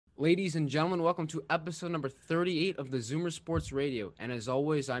Ladies and gentlemen, welcome to episode number 38 of the Zoomer Sports Radio. And as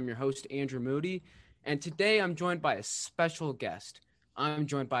always, I'm your host, Andrew Moody. And today I'm joined by a special guest. I'm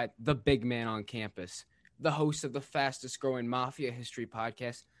joined by the big man on campus, the host of the fastest growing Mafia history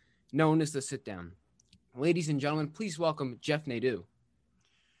podcast, known as The Sit Down. Ladies and gentlemen, please welcome Jeff Nadeau.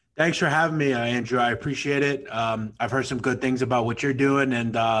 Thanks for having me, Andrew. I appreciate it. I've heard some good things about what you're doing,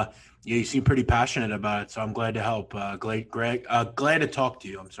 and you seem pretty passionate about it. So I'm glad to help. Glad to talk to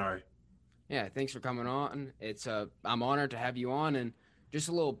you. I'm sorry. Yeah, thanks for coming on. I'm honored to have you on, and just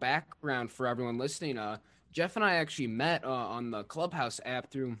a little background for everyone listening. Jeff and I actually met on the Clubhouse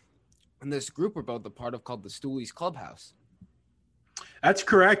app through this group we're both a part of called the Stoolies Clubhouse. That's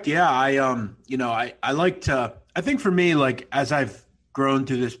correct. Yeah, I like to. I think for me, like as I've grown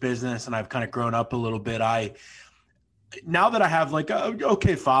through this business and I've kind of grown up a little bit, now that I have like a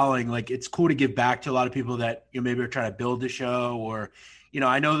okay following, like it's cool to give back to a lot of people that maybe are trying to build the show, or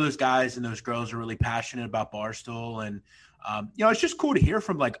I know those guys and those girls are really passionate about Barstool, and it's just cool to hear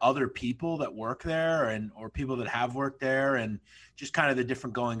from like other people that work there or people that have worked there, and just kind of the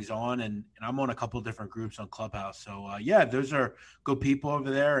different goings on. And I'm on a couple of different groups on Clubhouse, so those are good people over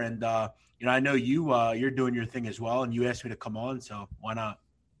there. And I know you're doing your thing as well, and you asked me to come on, so why not?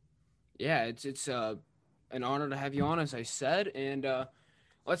 Yeah, it's an honor to have you on, as I said, and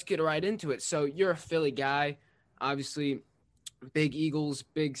let's get right into it. So you're a Philly guy, obviously. Big Eagles,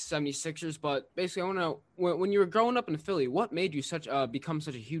 big 76ers, but basically I want to know, when you were growing up in Philly, what made you become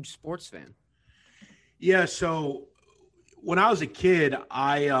such a huge sports fan? Yeah, so when I was a kid,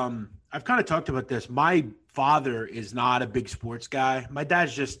 I've kind of talked about this. My father is not a big sports guy. My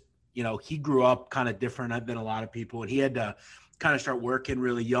dad's just, he grew up kind of different than a lot of people, and he had to kind of start working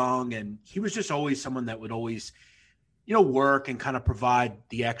really young, and he was just always someone that would always, work and kind of provide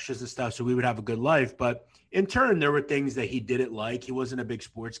the extras and stuff so we would have a good life. But in turn, there were things that he didn't like. He wasn't a big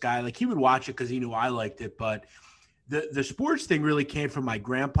sports guy. Like, he would watch it because he knew I liked it. But the sports thing really came from my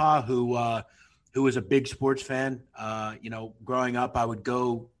grandpa, who was a big sports fan. Growing up, I would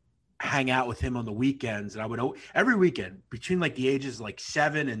go hang out with him on the weekends, and I would every weekend between like the ages like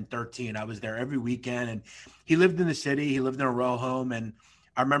 7 and 13. I was there every weekend, and he lived in the city. He lived in a row home, and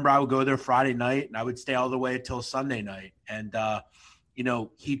I remember I would go there Friday night, and I would stay all the way until Sunday night. And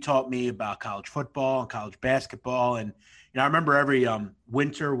he taught me about college football and college basketball. And, I remember every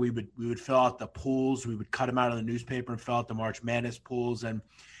winter we would fill out the pools. We would cut them out of the newspaper and fill out the March Madness pools. And,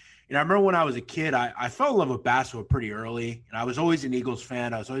 I remember when I was a kid, I fell in love with basketball pretty early. And I was always an Eagles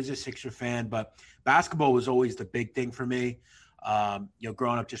fan. I was always a Sixer fan. But basketball was always the big thing for me,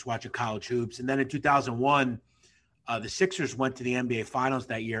 growing up just watching college hoops. And then in 2001, the Sixers went to the NBA Finals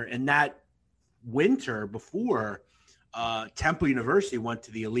that year. And that winter before, Temple University went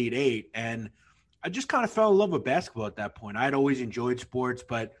to the Elite Eight, and I just kind of fell in love with basketball at that point. I'd always enjoyed sports,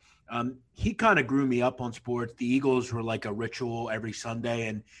 but he kind of grew me up on sports. The Eagles were like a ritual every Sunday,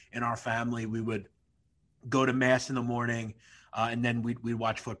 and in our family, we would go to mass in the morning, and then we'd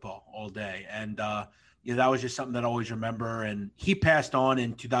watch football all day. And that was just something that I always remember. And he passed on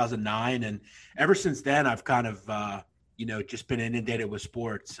in 2009, and ever since then, I've kind of just been inundated with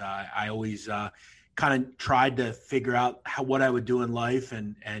sports. I always kind of tried to figure out what I would do in life.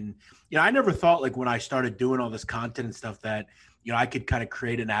 And I never thought, like, when I started doing all this content and stuff that, I could kind of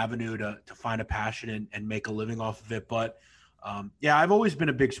create an avenue to find a passion and make a living off of it. But I've always been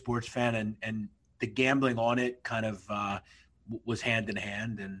a big sports fan, and the gambling on it kind of was hand in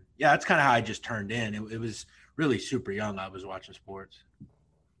hand. And that's kind of how I just turned in. It was really super young. I was watching sports.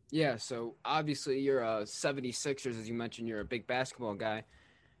 Yeah. So obviously you're a 76ers, as you mentioned, you're a big basketball guy.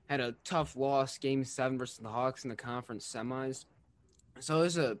 Had a tough loss, Game 7 versus the Hawks in the conference semis. So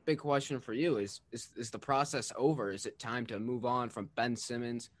there's a big question for you. Is the process over? Is it time to move on from Ben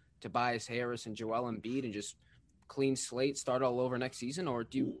Simmons, Tobias Harris, and Joel Embiid and just clean slate, start all over next season? Or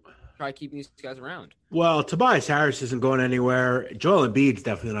do you try keeping these guys around? Well, Tobias Harris isn't going anywhere. Joel Embiid's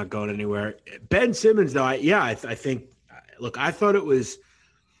definitely not going anywhere. Ben Simmons, though, I think – look, I thought it was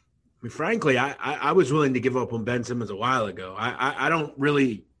 – frankly, I was willing to give up on Ben Simmons a while ago. I don't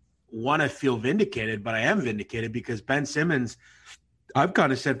really – want to feel vindicated, but I am vindicated because Ben Simmons, I've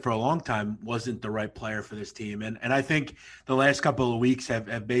kind of said for a long time, wasn't the right player for this team. And I think the last couple of weeks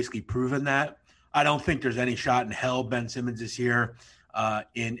have basically proven that. I don't think there's any shot in hell Ben Simmons is here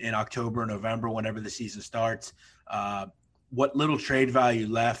in October or November, whenever the season starts. What little trade value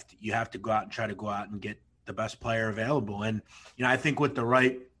left, you have to go out and try to go out and get the best player available. And, I think with the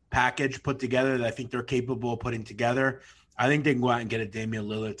right package put together that I think they're capable of putting together, I think they can go out and get a Damian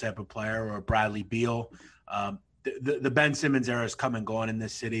Lillard type of player or a Bradley Beal. The Ben Simmons era is come and gone in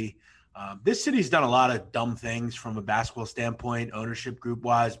this city. This city's done a lot of dumb things from a basketball standpoint, ownership group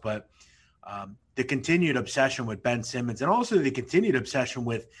wise, but the continued obsession with Ben Simmons and also the continued obsession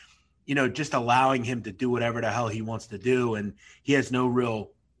with, just allowing him to do whatever the hell he wants to do. And he has no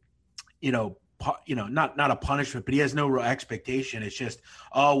real, not a punishment, but he has no real expectation. It's just,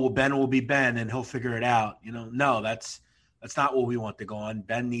 oh, well, Ben will be Ben and he'll figure it out. No, that's not what we want to go on.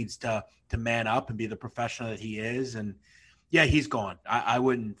 Ben needs to man up and be the professional that he is. And yeah, he's gone. I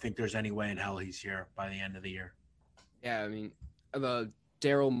wouldn't think there's any way in hell he's here by the end of the year. Yeah, I mean, the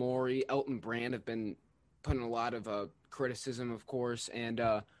Daryl Morey, Elton Brand have been putting a lot of criticism, of course, and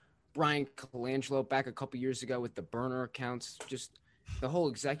Brian Colangelo back a couple years ago with the burner accounts. Just the whole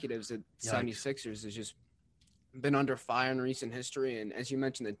executives at 76ers has just been under fire in recent history. And as you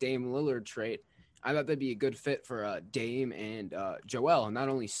mentioned, the Dame Lillard trade, I thought that'd be a good fit for Dame and Joel. And not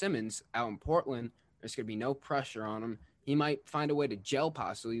only Simmons out in Portland, there's going to be no pressure on him. He might find a way to gel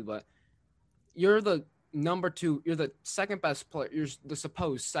possibly, but you're the number two, you're the second best player, you're the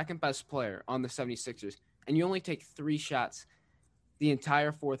supposed second best player on the 76ers, and you only take 3 shots the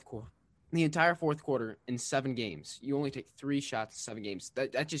entire fourth quarter in 7 games. You only take 3 shots in 7 games.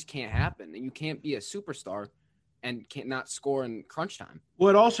 That just can't happen. And you can't be a superstar and can't not score in crunch time. Well,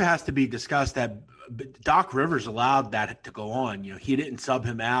 it also has to be discussed that Doc Rivers allowed that to go on. He didn't sub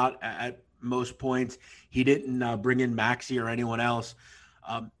him out at most points. He didn't bring in Maxey or anyone else.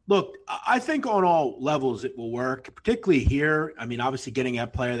 Look, I think on all levels it will work, particularly here. I mean, obviously getting a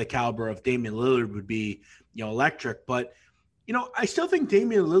player the caliber of Damian Lillard would be, electric. But, I still think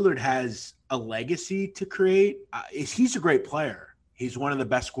Damian Lillard has a legacy to create. He's a great player. He's one of the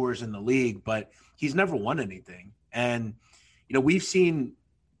best scorers in the league, but he's never won anything. And, we've seen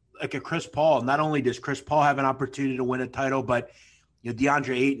like a Chris Paul. Not only does Chris Paul have an opportunity to win a title, but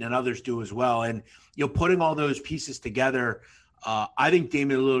DeAndre Ayton and others do as well. And, putting all those pieces together, I think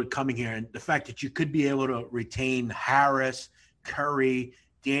Damian Lillard coming here and the fact that you could be able to retain Harris, Curry,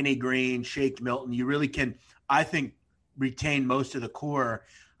 Danny Green, Shake Milton, you really can, I think, retain most of the core.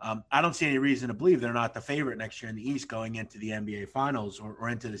 I don't see any reason to believe they're not the favorite next year in the East going into the NBA Finals or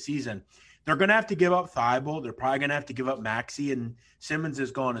into the season. They're going to have to give up Thibault. They're probably going to have to give up Maxey, and Simmons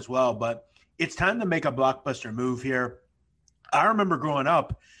is gone as well. But it's time to make a blockbuster move here. I remember growing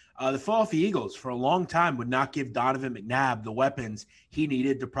up, the Philadelphia Eagles for a long time would not give Donovan McNabb the weapons he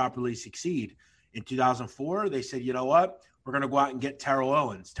needed to properly succeed. In 2004, they said, you know what? We're going to go out and get Terrell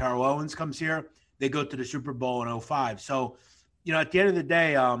Owens. Terrell Owens comes here. They go to the Super Bowl in 2005. So, at the end of the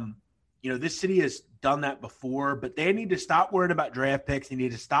day, this city has done that before, but they need to stop worrying about draft picks. They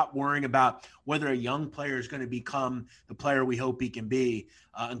need to stop worrying about whether a young player is going to become the player we hope he can be,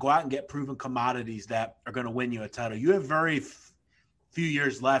 and go out and get proven commodities that are going to win you a title. You have very few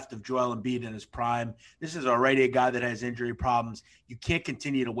years left of Joel Embiid in his prime. This is already a guy that has injury problems. You can't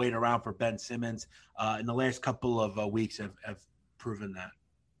continue to wait around for Ben Simmons. In the last couple of weeks have proven that.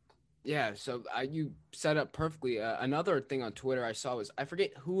 Yeah, so you set up perfectly. Another thing on Twitter I saw was, I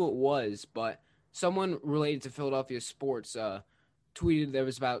forget who it was, but someone related to Philadelphia sports tweeted that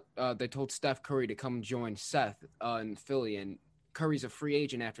was about they told Steph Curry to come join Seth in Philly, and Curry's a free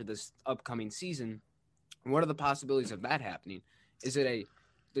agent after this upcoming season. What are the possibilities of that happening? Is it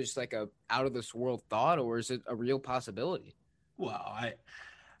just like a out of this world thought, or is it a real possibility? Well,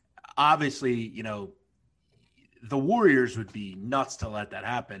 obviously, the Warriors would be nuts to let that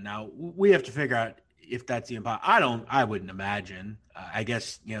happen. Now we have to figure out if that's the impossible. I wouldn't imagine. I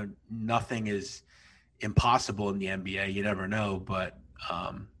guess, nothing is impossible in the NBA. You never know, but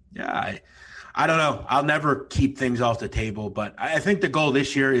yeah, I don't know. I'll never keep things off the table, but I think the goal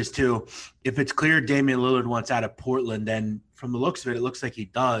this year is to, if it's clear Damian Lillard wants out of Portland, then from the looks of it, it looks like he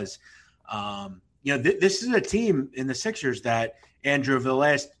does. This is a team in the Sixers that, Andrew, over the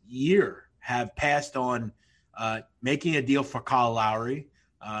last year have passed on making a deal for Kyle Lowry.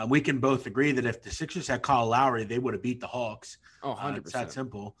 We can both agree that if the Sixers had Kyle Lowry, they would have beat the Hawks. Oh, 100%. It's that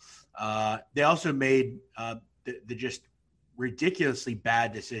simple. They also made the just ridiculously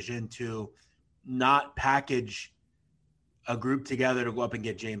bad decision to not package a group together to go up and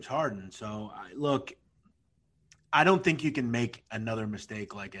get James Harden. So, look, I don't think you can make another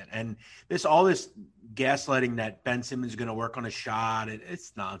mistake like it. And all this gaslighting that Ben Simmons is going to work on a shot,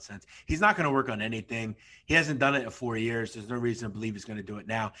 it's nonsense. He's not going to work on anything. He hasn't done it in 4 years. There's no reason to believe he's going to do it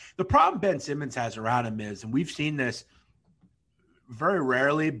now. The problem Ben Simmons has around him is, and we've seen this very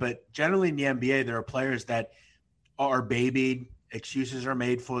rarely, but generally in the NBA, there are players that are babied. Excuses are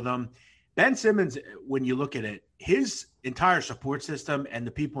made for them. Ben Simmons, when you look at it, his entire support system and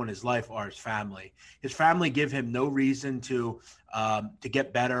the people in his life are his family. His family give him no reason to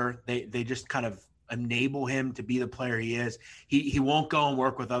get better. They just kind of enable him to be the player he is. He won't go and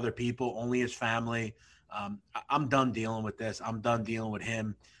work with other people, only his family. I'm done dealing with this. I'm done dealing with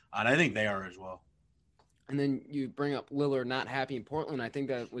him. And I think they are as well. And then you bring up Lillard not happy in Portland. I think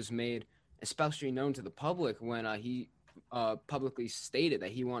that was made especially known to the public when he publicly stated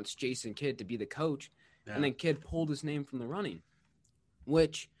that he wants Jason Kidd to be the coach. Yeah. And then Kidd pulled his name from the running,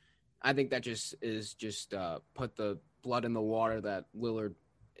 which I think that just put the blood in the water that Lillard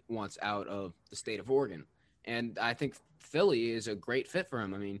wants out of the state of Oregon. And I think Philly is a great fit for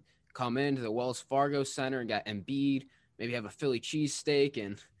him. I mean, come into the Wells Fargo Center and got Embiid, maybe have a Philly cheesesteak,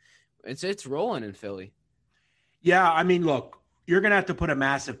 and it's rolling in Philly. Yeah, I mean, look, you're going to have to put a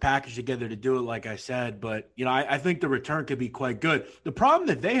massive package together to do it, like I said. But, I think the return could be quite good. The problem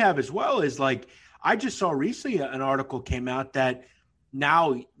that they have as well is, like, I just saw recently an article came out that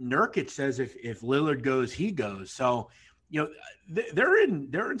now Nurkic says if Lillard goes, he goes. So, they're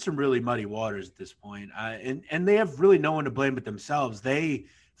in some really muddy waters at this point. And they have really no one to blame but themselves. They,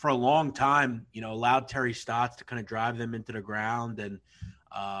 for a long time, allowed Terry Stotts to kind of drive them into the ground. And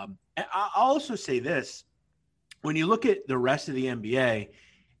I'll also say this. When you look at the rest of the NBA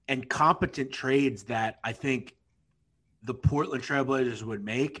and competent trades that I think the Portland Trailblazers would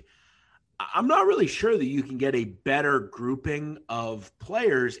make, I'm not really sure that you can get a better grouping of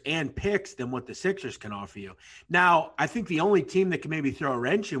players and picks than what the Sixers can offer you. Now, I think the only team that can maybe throw a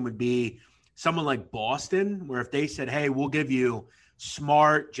wrench in would be someone like Boston, where if they said, hey, we'll give you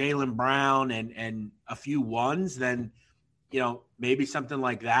Smart, Jaylen Brown, and a few ones, then maybe something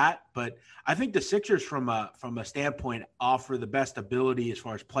like that. But I think the Sixers from a standpoint offer the best ability as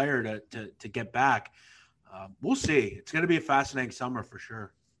far as player to get back. We'll see. It's going to be a fascinating summer for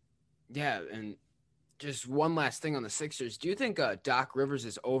sure. Yeah, and just one last thing on the Sixers. Do you think Doc Rivers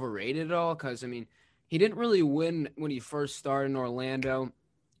is overrated at all? Because, I mean, he didn't really win when he first started in Orlando.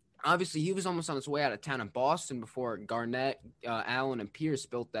 Obviously, he was almost on his way out of town in Boston before Garnett, Allen, and Pierce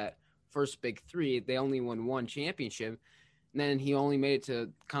built that first big three. They only won one championship. And then he only made it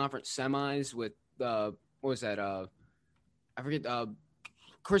to conference semis with what was that? I forget.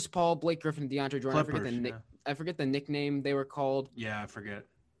 Chris Paul, Blake Griffin, DeAndre Jordan. Clippers, I forget the nickname they were called. Yeah, I forget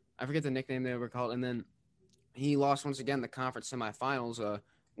the nickname they were called. And then he lost once again in the conference semifinals.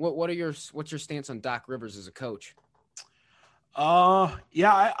 What's your stance on Doc Rivers as a coach?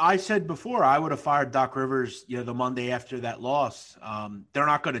 Yeah, I said before I would have fired Doc Rivers, the Monday after that loss. They're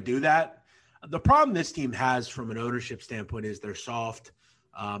not going to do that. The problem this team has from an ownership standpoint is they're soft.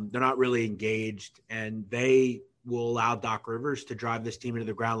 They're not really engaged, and they will allow Doc Rivers to drive this team into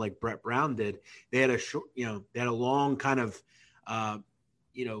the ground like Brett Brown did. They had a long kind of,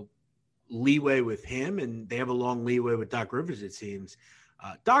 leeway with him, and they have a long leeway with Doc Rivers, it seems.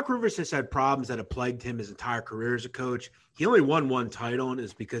 Doc Rivers has had problems that have plagued him his entire career as a coach. He only won one title, and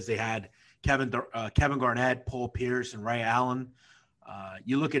it's because they had Kevin Garnett, Paul Pierce, and Ray Allen.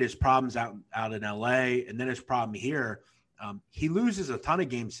 You look at his problems out in LA, and then his problem here. He loses a ton of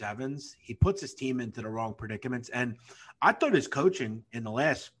game sevens. He puts his team into the wrong predicaments. And I thought his coaching in the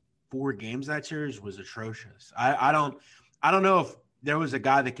last 4 games that series was atrocious. I don't know if there was a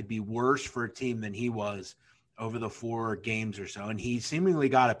guy that could be worse for a team than he was over the 4 games or so. And he seemingly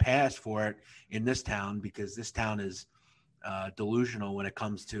got a pass for it in this town because this town is delusional when it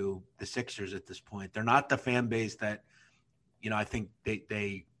comes to the Sixers at this point. They're not the fan base that, I think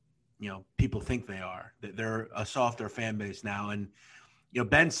they people think they are. They're a softer fan base now. And,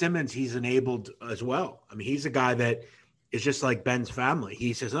 Ben Simmons, he's enabled as well. I mean, he's a guy that is just like Ben's family.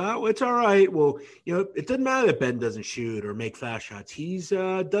 He says, oh, it's all right. Well, it doesn't matter that Ben doesn't shoot or make fast shots. He's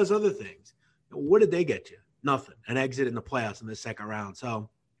does other things. What did they get you? Nothing. An exit in the playoffs in the second round. So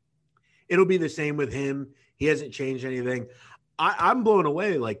it'll be the same with him. He hasn't changed anything. I'm blown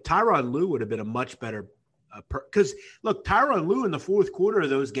away. Like Tyronn Lue would have been a much better because look, Tyronn Lue in the fourth quarter of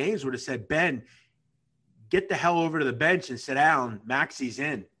those games would have said, Ben, get the hell over to the bench and sit down. Maxi's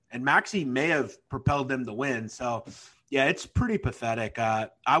in. And Maxi may have propelled them to win. So, yeah, it's pretty pathetic.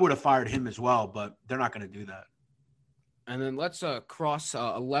 I would have fired him as well, but they're not going to do that. And then let's cross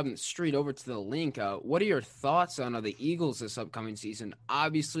 11th Street over to the Link. What are your thoughts on the Eagles this upcoming season?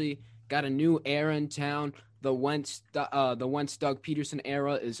 Obviously, got a new era in town. The Wentz Doug Peterson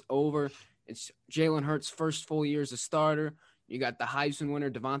era is over. It's Jalen Hurts' first full year as a starter. You got the Heisman winner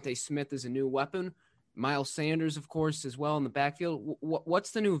Devontae Smith as a new weapon. Miles Sanders, of course, as well in the backfield.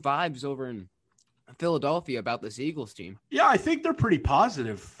 What's the new vibes over in Philadelphia about this Eagles team? Yeah, I think they're pretty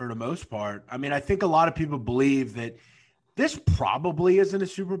positive for the most part. I mean, I think a lot of people believe that this probably isn't a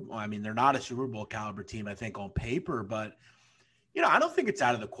Super Bowl. I mean, they're not a Super Bowl caliber team, I think, on paper, but I don't think it's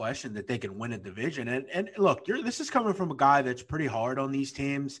out of the question that they can win a division. And look, this is coming from a guy that's pretty hard on these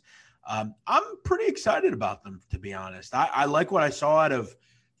teams. I'm pretty excited about them, to be honest. I like what I saw out of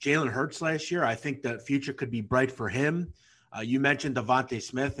Jalen Hurts last year. I think the future could be bright for him. You mentioned Devontae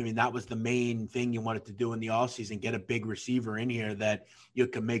Smith. I mean, that was the main thing you wanted to do in the offseason, get a big receiver in here that you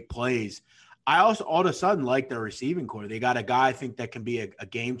can make plays. I also all of a sudden like their receiving core. They got a guy I think that can be a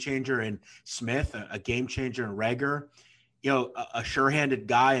game changer in Smith, a game changer in Reagor. A sure-handed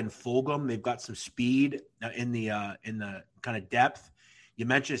guy in Fulgham. They've got some speed in the kind of depth. You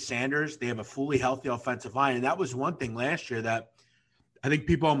mentioned Sanders. They have a fully healthy offensive line, and that was one thing last year that I think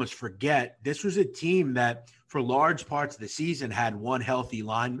people almost forget. This was a team that, for large parts of the season, had one healthy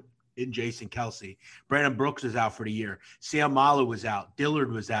line in Jason Kelce. Brandon Brooks was out for the year. Sam Malu was out.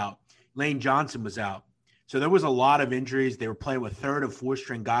 Dillard was out. Lane Johnson was out. So there was a lot of injuries. They were playing with third and fourth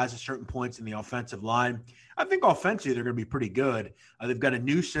string guys at certain points in the offensive line. I think offensively they're going to be pretty good. They've got a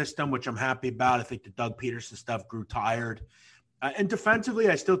new system, which I'm happy about. I think the Doug Peterson stuff grew tired. And defensively,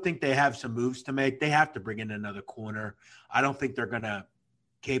 I still think they have some moves to make. They have to bring in another corner. I don't think they're going to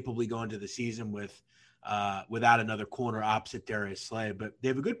capably go into the season without another corner opposite Darius Slay. But they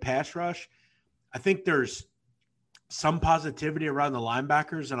have a good pass rush. I think there's some positivity around the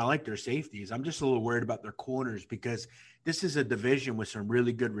linebackers, and I like their safeties. I'm just a little worried about their corners because this is a division with some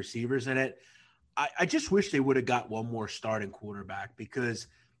really good receivers in it. I just wish they would have got one more starting quarterback because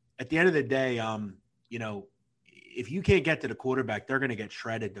at the end of the day, if you can't get to the quarterback, they're going to get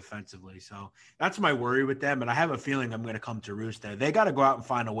shredded defensively. So that's my worry with them. And I have a feeling I'm going to come to roost there. They got to go out and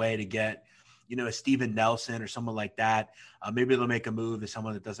find a way to get, a Steven Nelson or someone like that. Maybe they'll make a move to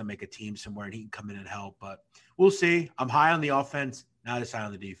someone that doesn't make a team somewhere and he can come in and help. But we'll see. I'm high on the offense, not as high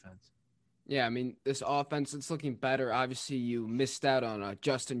on the defense. Yeah, I mean, this offense, it's looking better. Obviously, you missed out on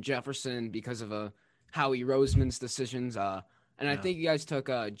Justin Jefferson because of Howie Roseman's decisions. And I think you guys took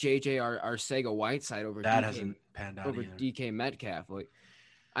J.J. Arcega-Whiteside over that hasn't panned out over either. DK Metcalf. Like,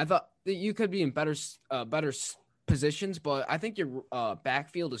 I thought that you could be in better positions, but I think your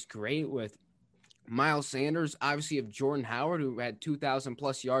backfield is great with Miles Sanders. Obviously, you have Jordan Howard, who had 2,000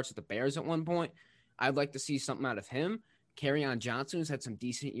 plus yards at the Bears at one point. I'd like to see something out of him. Kerryon Johnson, who's had some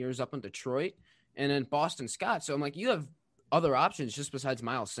decent years up in Detroit, and then Boston Scott. So I'm like, you have other options just besides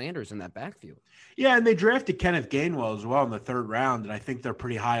Miles Sanders in that backfield. Yeah, and they drafted Kenneth Gainwell as well in the third round, and I think they're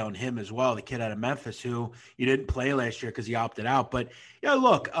pretty high on him as well, the kid out of Memphis who you didn't play last year because he opted out. But, yeah,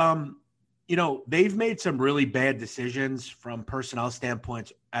 look, they've made some really bad decisions from personnel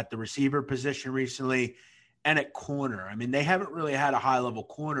standpoints at the receiver position recently and at corner. I mean, they haven't really had a high-level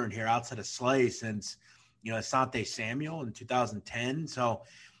corner in here outside of Slay since, Asante Samuel in 2010. So,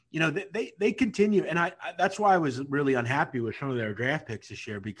 they continue. And I that's why I was really unhappy with some of their draft picks this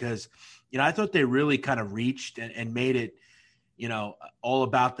year because, I thought they really kind of reached and made it, all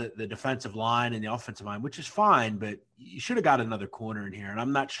about the defensive line and the offensive line, which is fine, but you should have got another corner in here. And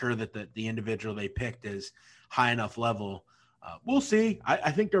I'm not sure that the individual they picked is high enough level. We'll see.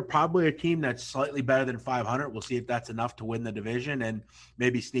 I think they're probably a team that's slightly better than 500. We'll see if that's enough to win the division and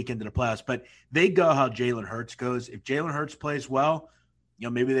maybe sneak into the playoffs. But they go how Jalen Hurts goes. If Jalen Hurts plays well,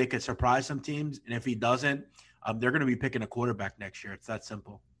 maybe they could surprise some teams. And if he doesn't, they're going to be picking a quarterback next year. It's that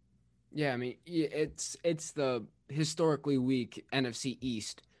simple. Yeah, I mean, it's the historically weak NFC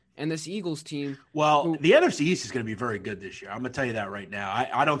East. And this Eagles team. Well, the NFC East is going to be very good this year. I'm going to tell you that right now.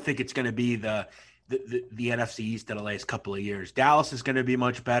 I don't think it's going to be the NFC East of the last couple of years. Dallas is going to be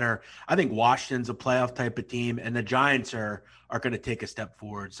much better. I think Washington's a playoff type of team, and the Giants are going to take a step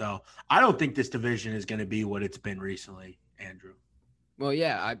forward. So I don't think this division is going to be what it's been recently, Andrew. Well,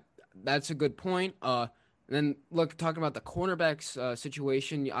 yeah, that's a good point. And then, look, talking about the cornerbacks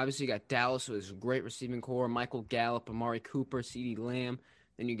situation, obviously you got Dallas with his great receiving core, Michael Gallup, Amari Cooper, CeeDee Lamb.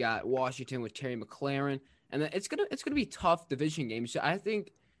 Then you got Washington with Terry McLaurin. And then it's gonna be tough division games. I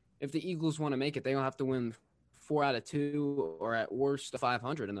think if the Eagles want to make it, they're going to have to win 4 out of 2 or at worst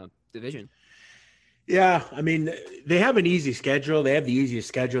 500 in the division. Yeah, I mean, they have an easy schedule. They have the easiest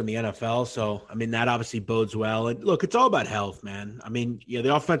schedule in the NFL. So, I mean, that obviously bodes well. And look, it's all about health, man. I mean,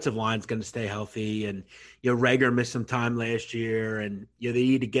 the offensive line's going to stay healthy. And, Reagor missed some time last year. And, they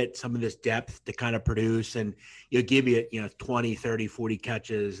need to get some of this depth to kind of produce and, give you, 20, 30, 40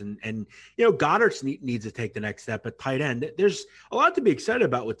 catches. And Goddard needs to take the next step at tight end. There's a lot to be excited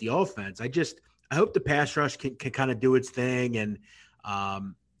about with the offense. I hope the pass rush can kind of do its thing. And,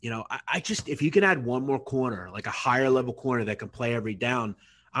 I just, if you can add one more corner, like a higher level corner that can play every down,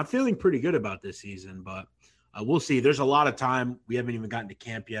 I'm feeling pretty good about this season, but we'll see. There's a lot of time. We haven't even gotten to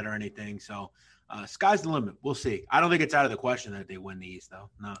camp yet or anything. So sky's the limit. We'll see. I don't think it's out of the question that they win the East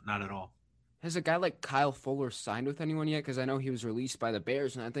though. Not at all. Has a guy like Kyle Fuller signed with anyone yet? Cause I know he was released by the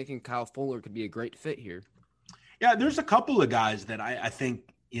Bears and I'm thinking Kyle Fuller could be a great fit here. Yeah. There's a couple of guys that I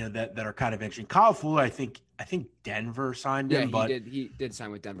think that are kind of interesting. Kyle Fuller, I think Denver signed Yeah, him, but he did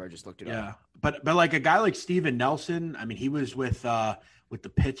sign with Denver. I just looked it yeah, up. but like a guy like Steven Nelson, I mean, he was with the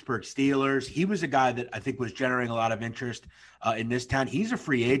Pittsburgh Steelers. He was a guy that I think was generating a lot of interest in this town. He's a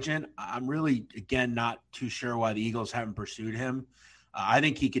free agent. I'm really, again, not too sure why the Eagles haven't pursued him. I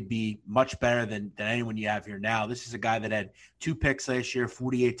think he could be much better than anyone you have here now. This is a guy that had 2 picks last year,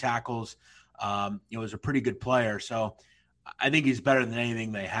 48 tackles. Was a pretty good player. So I think he's better than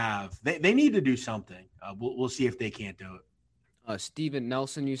anything they have. They need to do something. We'll see if they can't do it. Steven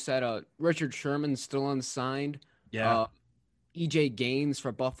Nelson, you said. Richard Sherman still unsigned. Yeah. EJ Gaines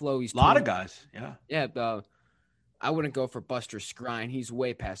for Buffalo. He's a lot of guys. Yeah. Yeah. I wouldn't go for Buster Skrine. He's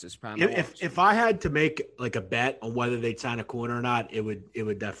way past his prime. If I had to make like a bet on whether they'd sign a corner or not, it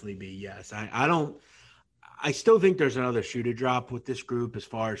would definitely be yes. I still think there's another shoe to drop with this group as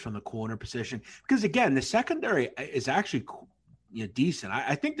far as from the corner position, because again, the secondary is actually decent.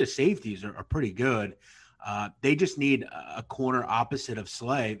 I think the safeties are pretty good. They just need a corner opposite of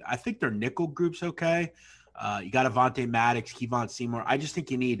Slay. I think their nickel group's okay. You got Avonte Maddox, Kevon Seymour. I just think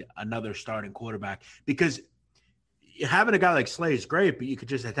you need another starting quarterback, because having a guy like Slay is great, but you could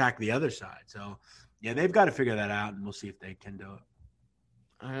just attack the other side. So, yeah, they've got to figure that out, and we'll see if they can do it.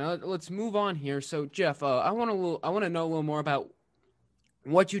 All right, let's move on here. So, Jeff, I want to know a little more about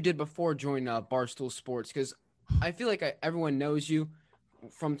what you did before joining Barstool Sports, because I feel like everyone knows you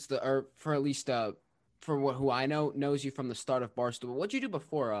from who I know knows you from the start of Barstool. What'd you do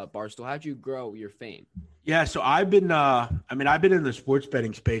before Barstool? How'd you grow your fame? Yeah, so I've been in the sports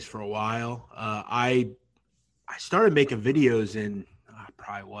betting space for a while. I started making videos in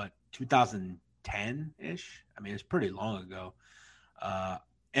probably 2010-ish. I mean, it's pretty long ago.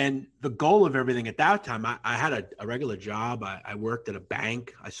 And the goal of everything at that time, I had a regular job. I worked at a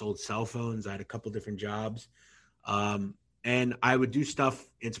bank. I sold cell phones. I had a couple different jobs. And I would do stuff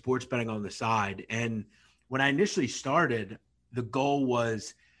in sports betting on the side. And when I initially started, the goal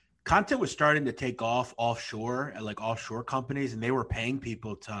was content was starting to take off offshore at like offshore companies, and they were paying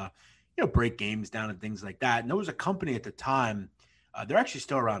people to break games down and things like that. And there was a company at the time, they're actually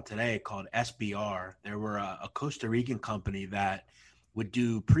still around today, called SBR. They were a Costa Rican company that would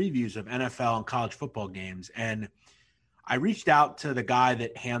do previews of NFL and college football games. And I reached out to the guy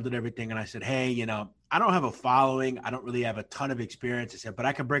that handled everything, and I said, hey, I don't have a following. I don't really have a ton of experience. I said, but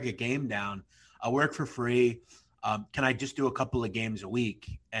I can break a game down. I'll work for free. Can I just do a couple of games a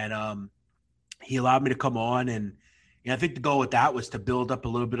week? And he allowed me to come on, and I think the goal with that was to build up a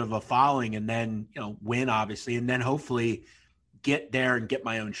little bit of a following, and then, win, obviously, and then hopefully get there and get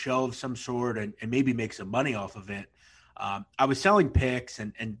my own show of some sort, and maybe make some money off of it. I was selling picks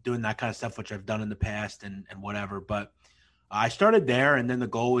and doing that kind of stuff, which I've done in the past and whatever. But I started there, and then the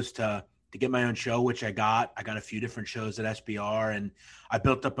goal was to get my own show, which I got. I got a few different shows at SBR, and I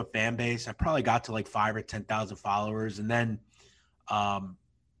built up a fan base. I probably got to like 5,000 or 10,000 followers. And then,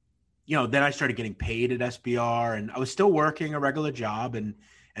 then I started getting paid at SBR, and I was still working a regular job and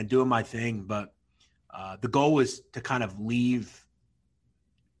doing my thing. But the goal was to kind of leave,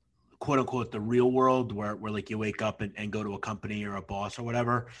 quote unquote, the real world where like you wake up and go to a company or a boss or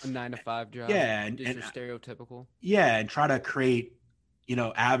whatever. A 9-to-5 job. Yeah. And your stereotypical. Yeah. And try to create,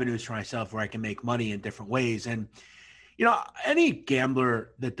 avenues for myself where I can make money in different ways. And, any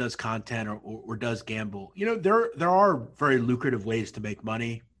gambler that does content or does gamble, there are very lucrative ways to make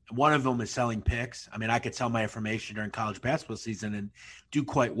money. One of them is selling picks. I mean, I could sell my information during college basketball season and do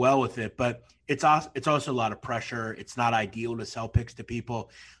quite well with it, but it's also a lot of pressure. It's not ideal to sell picks to people.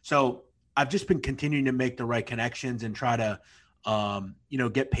 So I've just been continuing to make the right connections and try to,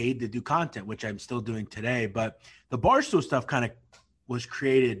 get paid to do content, which I'm still doing today. But the Barstool stuff kind of was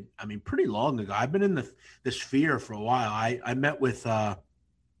created, pretty long ago. I've been in the sphere for a while. I met with, I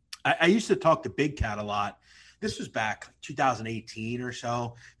used to talk to Big Cat a lot. This was back 2018 or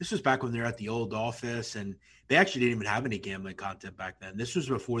so. This was back when they were at the old office, and they actually didn't even have any gambling content back then. This was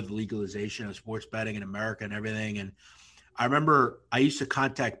before the legalization of sports betting in America and everything. And I remember I used to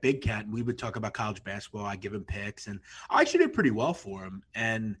contact Big Cat, and we would talk about college basketball. I'd give him picks, and I actually did pretty well for him.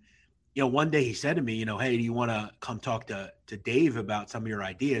 And, one day he said to me, hey, do you want to come talk to Dave about some of your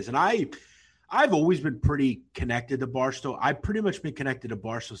ideas? And I've always been pretty connected to Barstool. I've pretty much been connected to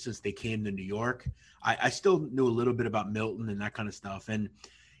Barstool since they came to New York. I still knew a little bit about Milton and that kind of stuff. And,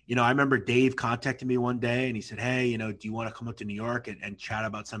 I remember Dave contacted me one day, and he said, hey, do you want to come up to New York and chat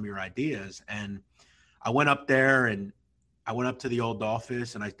about some of your ideas? And I went up there, and I went up to the old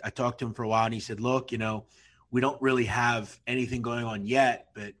office, and I talked to him for a while, and he said, look, we don't really have anything going on yet,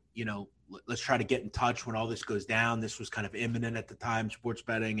 but, let's try to get in touch when all this goes down. This was kind of imminent at the time, sports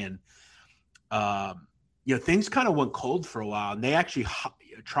betting. And, things kind of went cold for a while, and they actually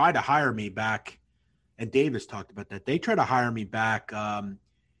tried to hire me back. And Davis talked about that. They tried to hire me back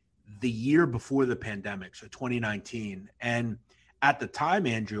the year before the pandemic, so 2019. And at the time,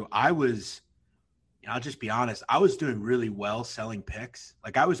 Andrew, I'll just be honest, I was doing really well selling picks.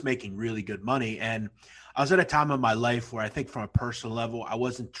 Like I was making really good money. And I was at a time in my life where I think from a personal level, I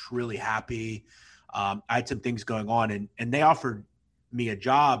wasn't really happy. I had some things going on, and they offered me a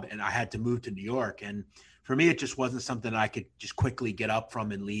job, and I had to move to New York. And for me, it just wasn't something I could just quickly get up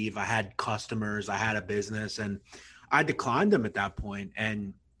from and leave. I had customers, I had a business, and I declined them at that point.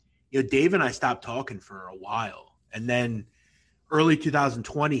 And, Dave and I stopped talking for a while. And then early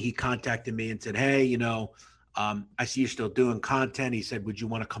 2020, he contacted me and said, hey, I see you're still doing content. He said, would you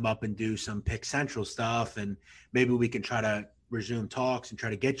want to come up and do some Pick Central stuff? And maybe we can try to resume talks and try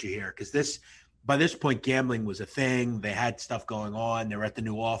to get you here. Because by this point, gambling was a thing. They had stuff going on. They were at the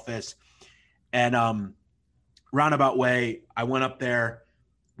new office. And roundabout way, I went up there.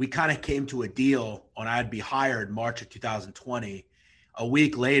 We kind of came to a deal on I'd be hired March of 2020. A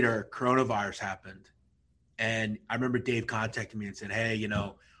week later, coronavirus happened. And I remember Dave contacted me and said, hey,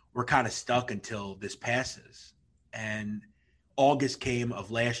 we're kind of stuck until this passes. And August came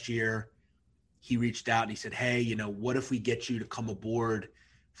of last year. He reached out and he said, hey, what if we get you to come aboard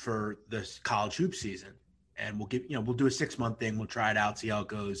for this college hoop season? And we'll do a 6-month thing. We'll try it out, see how it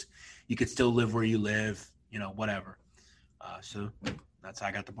goes. You could still live where you live, whatever. So that's how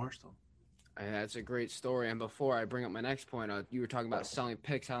I got to Barstool. And that's a great story. And before I bring up my next point, you were talking about selling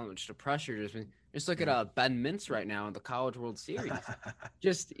picks, how much the pressure has been. Just look at Ben Mintz right now in the College World Series.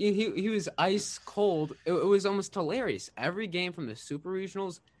 Just he was ice cold. It was almost hilarious. Every game from the Super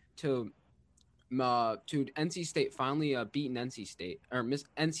Regionals to NC State finally beating NC State, or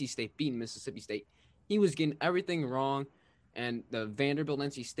NC State beating Mississippi State. He was getting everything wrong. And the Vanderbilt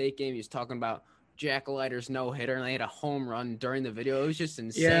NC State game, he was talking about Jack Leiter's no-hitter, and they had a home run during the video. It was just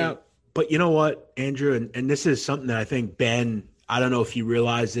insane. Yeah, but you know what, Andrew, and this is something that I think Ben, I don't know if he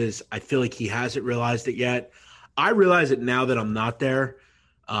realizes. I feel like he hasn't realized it yet. I realize it now that I'm not there.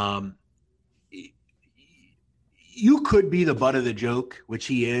 You could be the butt of the joke, which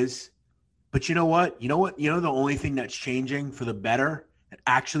he is. But you know what? The only thing that's changing for the better that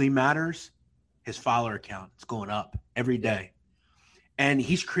actually matters, his follower count. It's going up every day. And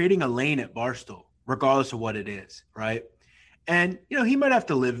he's creating a lane at Barstool, regardless of what it is, right? And, he might have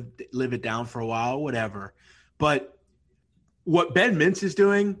to live it down for a while, whatever. But what Ben Mintz is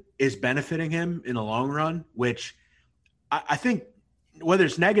doing is benefiting him in the long run, which I think whether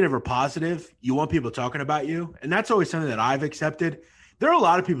it's negative or positive, you want people talking about you. And that's always something that I've accepted. There are a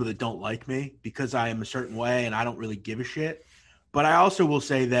lot of people that don't like me because I am a certain way and I don't really give a shit. But I also will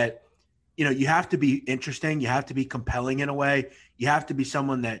say that, you have to be interesting. You have to be compelling in a way. You have to be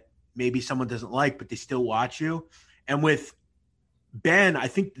someone that maybe someone doesn't like, but they still watch you. And with Ben, I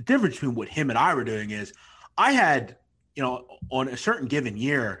think the difference between what him and I were doing is I had, on a certain given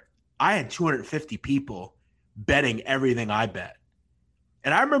year, I had 250 people betting everything I bet.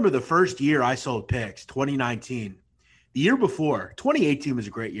 And I remember the first year I sold picks, 2019. The year before, 2018 was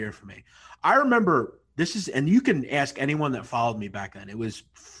a great year for me. I remember and you can ask anyone that followed me back then. It was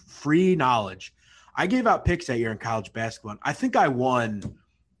free knowledge. I gave out picks that year in college basketball. I think I won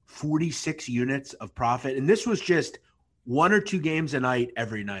 46 units of profit. And this was just 1 or 2 games a night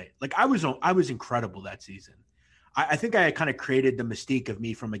every night. Like I was incredible that season. I think I kind of created the mystique of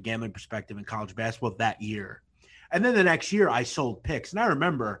me from a gambling perspective in college basketball that year. And then the next year I sold picks. And I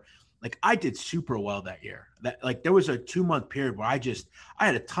remember I did super well that year. There was a 2-month period where I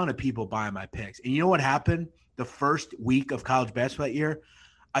had a ton of people buying my picks. And you know what happened? The first week of college basketball that year,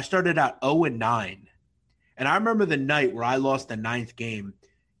 I started out 0-9. And I remember the night where I lost the 9th game.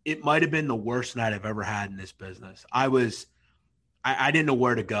 It might have been the worst night I've ever had in this business. I didn't know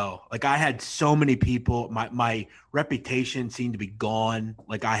where to go. I had so many people. My reputation seemed to be gone.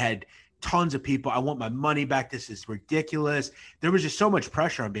 I had tons of people. I want my money back. This is ridiculous. There was just so much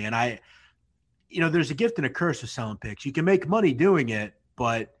pressure on me. And there's a gift and a curse with selling picks. You can make money doing it,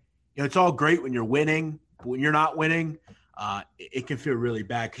 but it's all great when you're winning. But when you're not winning, it can feel really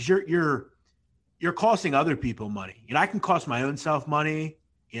bad because you're costing other people money. I can cost my own self money,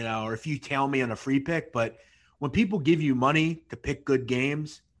 or if you tail me on a free pick, but when people give you money to pick good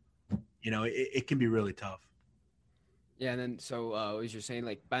games, it can be really tough. Yeah, and then as you're saying,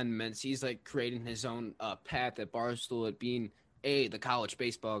 Ben Mintz, he's creating his own path at Barstool at being the college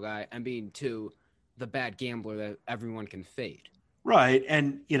baseball guy and being the bad gambler that everyone can fade. Right,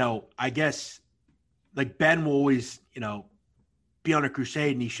 and I guess Ben will always be on a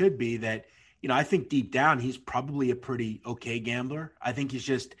crusade, and he should be that I think deep down he's probably a pretty okay gambler. I think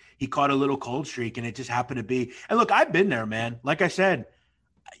he caught a little cold streak and it just happened to be. And look, I've been there, man. Like I said,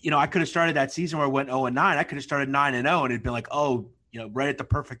 I could have started that season where I went 0-9. I could have started 9-0 and it'd been like, oh, right at the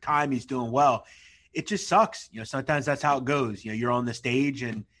perfect time, he's doing well. It just sucks. Sometimes that's how it goes. You're on the stage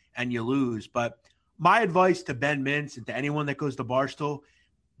and you lose. But my advice to Ben Mintz and to anyone that goes to Barstool,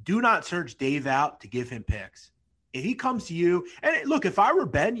 do not search Dave out to give him picks. If he comes to you, and look, if I were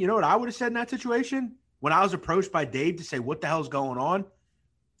Ben, you know what I would have said in that situation? When I was approached by Dave to say, what the hell's going on?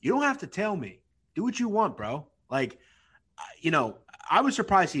 You don't have to tell me. Do what you want, bro. Like, I was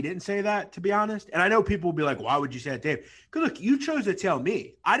surprised he didn't say that, to be honest. And I know people will be like, why would you say that, Dave? Because, look, you chose to tell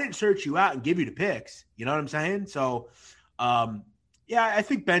me. I didn't search you out and give you the picks. You know what I'm saying? So, yeah, I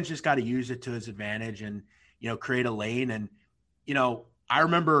think Ben's just got to use it to his advantage and, create a lane. And, I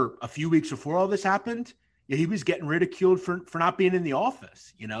remember a few weeks before all this happened, he was getting ridiculed for not being in the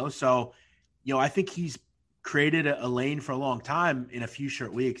office, So, I think he's created a lane for a long time in a few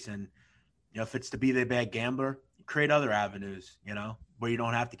short weeks. And, if it's to be the bad gambler, create other avenues, where you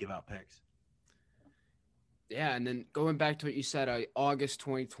don't have to give out picks. Yeah, and then going back to what you said, August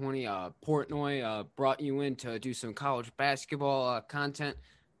 2020, Portnoy brought you in to do some college basketball content,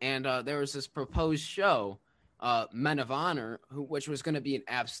 and there was this proposed show, Men of Honor, which was going to be an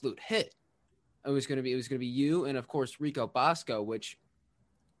absolute hit. It was going to be you and of course Rico Bosco, which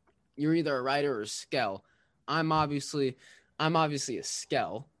you're either a writer or a skell. I'm obviously a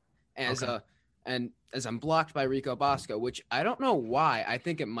skell, as I'm blocked by Rico Bosco, which I don't know why. I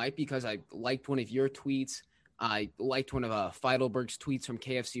think it might be because I liked one of your tweets. I liked one of Feidelberg's tweets from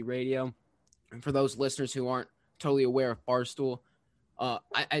KFC Radio. And for those listeners who aren't totally aware of Barstool,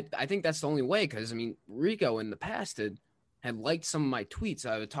 I think that's the only way, because, Rico in the past had liked some of my tweets.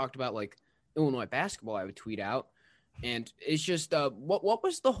 I had talked about, like, Illinois basketball I would tweet out. And it's just, what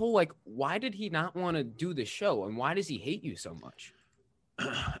was the whole, like, why did he not want to do the show? And why does he hate you so much?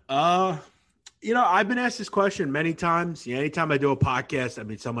 I've been asked this question many times. Anytime I do a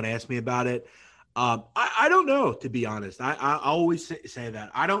podcast, someone asks me about it. I don't know, to be honest. I always say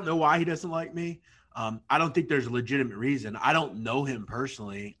that. I don't know why he doesn't like me. I don't think there's a legitimate reason. I don't know him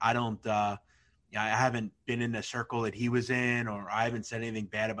personally. I haven't been in the circle that he was in, or I haven't said anything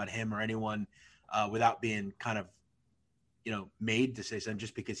bad about him or anyone without being kind of, made to say something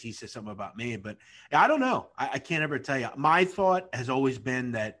just because he said something about me. But I don't know. I can't ever tell you. My thought has always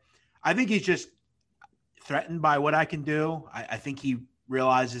been that I think he's just threatened by what I can do. I think he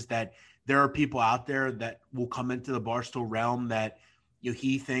realizes that there are people out there that will come into the Barstool realm that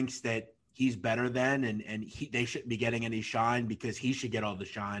he thinks that he's better than, and they shouldn't be getting any shine because he should get all the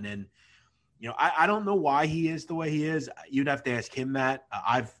shine. And I don't know why he is the way he is. You'd have to ask him that.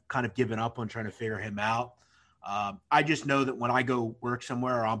 I've kind of given up on trying to figure him out. I just know that when I go work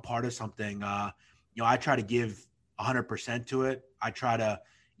somewhere or I'm part of something, I try to give 100% to it. I try to,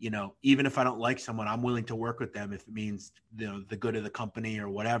 even if I don't like someone, I'm willing to work with them if it means, the good of the company or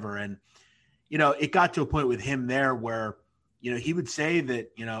whatever. And, it got to a point with him there where, he would say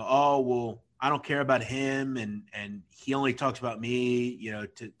that, oh, well, I don't care about him. And he only talks about me,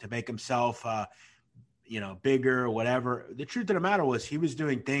 to make himself, bigger or whatever. The truth of the matter was he was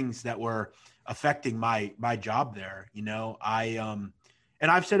doing things that were affecting my job there. And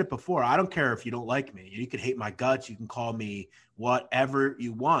I've said it before, I don't care if you don't like me. You can hate my guts. You can call me whatever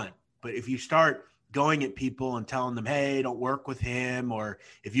you want. But if you start going at people and telling them, hey, don't work with him, or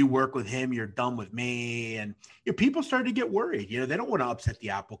if you work with him, you're done with me. And people started to get worried. They don't want to upset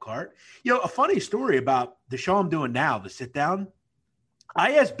the apple cart. A funny story about the show I'm doing now, the sit down.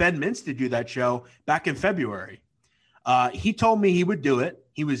 I asked Ben Mintz to do that show back in February. He told me he would do it.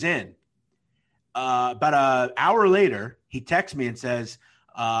 He was in. About an hour later, he texts me and says,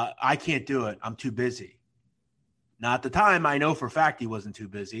 I can't do it. I'm too busy. Now, at the time, I know for a fact he wasn't too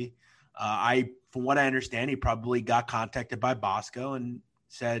busy. From what I understand, he probably got contacted by Bosco and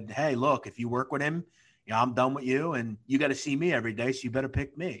said, hey, look, if you work with him, I'm done with you, and you got to see me every day, so you better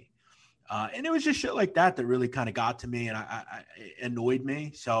pick me. And it was just shit like that really kind of got to me, and I annoyed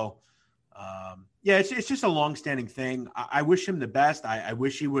me. So, it's just a long-standing thing. I wish him the best. I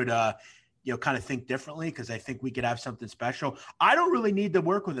wish he would kind of think differently, because I think we could have something special. I don't really need to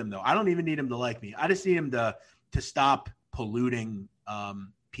work with him, though. I don't even need him to like me. I just need him to stop polluting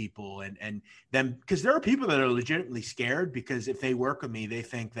people and them, because there are people that are legitimately scared because if they work with me, they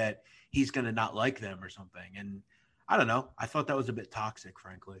think that he's going to not like them or something. And I don't know. I thought that was a bit toxic,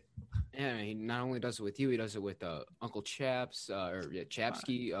 frankly. Yeah, he not only does it with you, he does it with Uncle Chaps,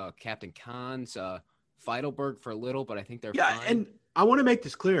 Chapsky, Captain Cons, Feidelberg for a little, but I think they're fine. And I want to make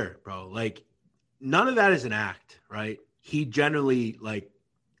this clear, bro. Like, none of that is an act, right? He generally, like,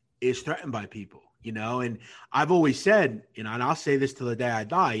 is threatened by people, and I've always said, and I'll say this till the day I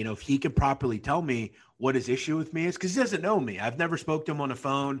die, if he can properly tell me what his issue with me is, because he doesn't know me. I've never spoke to him on the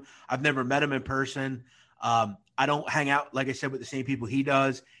phone. I've never met him in person. I don't hang out, like I said, with the same people he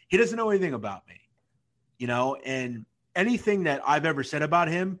does. He doesn't know anything about me, and anything that I've ever said about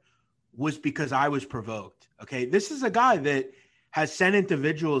him was because I was provoked. Okay. This is a guy that has sent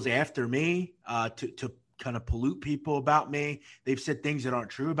individuals after me to kind of pollute people about me. They've said things that aren't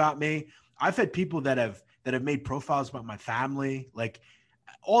true about me. I've had people that have made profiles about my family, like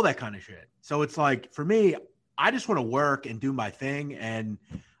all that kind of shit. So it's like, for me, I just want to work and do my thing. And,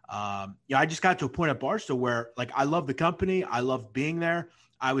 I just got to a point at Barstool where, like, I love the company. I love being there.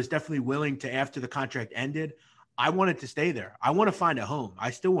 I was definitely willing to, after the contract ended, I wanted to stay there. I want to find a home.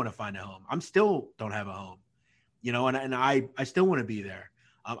 I still want to find a home. I'm still don't have a home, and I still want to be there.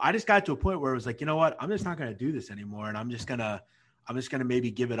 I just got to a point where it was like, you know what, I'm just not going to do this anymore. And I'm just going to maybe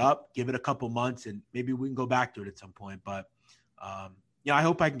give it up, give it a couple months, and maybe we can go back to it at some point. But, I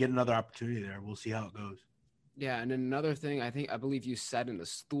hope I can get another opportunity there. We'll see how it goes. Yeah. And then another thing, I believe you said in the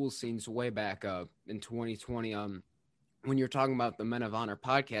Stool Scenes way back in 2020, when you're talking about the Men of Honor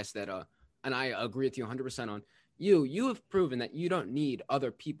podcast that, and I agree with you 100% on, you have proven that you don't need other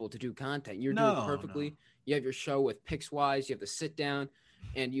people to do content. You're doing it perfectly. No. You have your show with Pickswise, you have the sit down,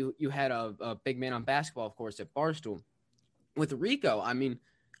 and you had a big man on basketball, of course, at Barstool. With Rico, I mean,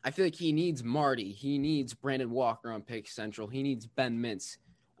 I feel like he needs Marty. He needs Brandon Walker on Pick Central. He needs Ben Mintz.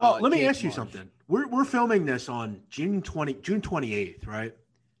 Oh, let me ask you something. We're filming this on June 28th, right?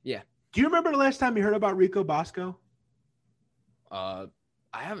 Yeah. Do you remember the last time you heard about Rico Bosco? I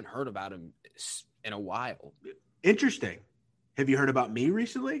haven't heard about him in a while. Interesting. Have you heard about me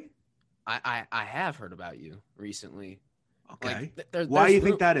recently? I have heard about you recently. Okay. Like, why do you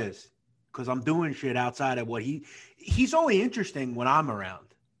think that is? Because I'm doing shit outside of what he's only interesting when I'm around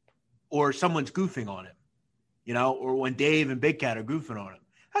or someone's goofing on him, or when Dave and Big Cat are goofing on him.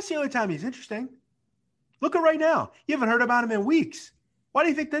 That's the only time he's interesting. Look at right now. You haven't heard about him in weeks. Why do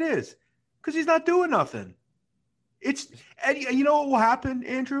you think that is? Because he's not doing nothing. And you know what will happen,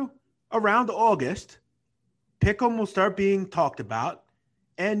 Andrew? Around August, Pick'em will start being talked about,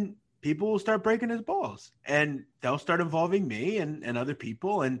 and people will start breaking his balls, and they'll start involving me and other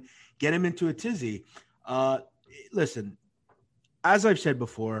people and get him into a tizzy. Listen, as I've said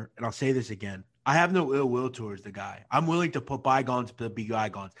before, and I'll say this again, I have no ill will towards the guy. I'm willing to put bygones to be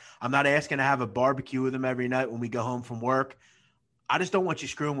bygones. I'm not asking to have a barbecue with him every night when we go home from work. I just don't want you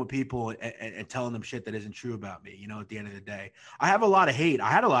screwing with people and telling them shit that isn't true about me, at the end of the day. I have a lot of hate.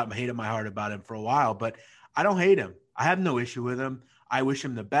 I had a lot of hate in my heart about him for a while, but I don't hate him. I have no issue with him. I wish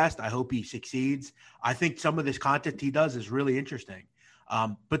him the best. I hope he succeeds. I think some of this content he does is really interesting.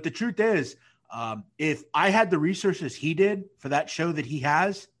 But the truth is, if I had the resources he did for that show that he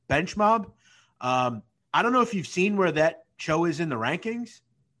has, Bench Mob, I don't know if you've seen where that show is in the rankings,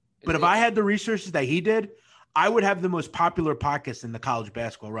 but if I had the resources that he did, I would have the most popular podcast in the college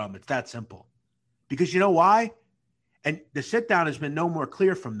basketball realm. It's that simple. Because you know why? And the sit down has been no more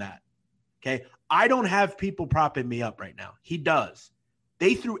clear from that. Okay. I don't have people propping me up right now. He does.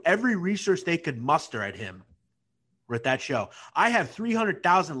 They threw every resource they could muster at him at that show. I have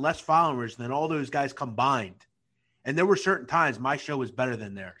 300,000 less followers than all those guys combined. And there were certain times my show was better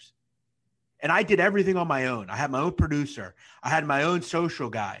than theirs. And I did everything on my own. I had my own producer. I had my own social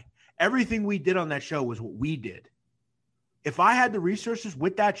guy. Everything we did on that show was what we did. If I had the resources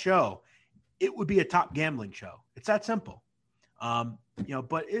with that show, it would be a top gambling show. It's that simple. But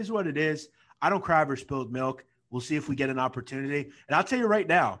it is what it is. I don't cry over spilled milk. We'll see if we get an opportunity. And I'll tell you right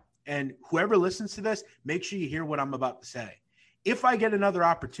now, and whoever listens to this, make sure you hear what I'm about to say. If I get another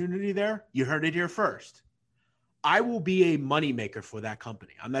opportunity there, you heard it here first. I will be a moneymaker for that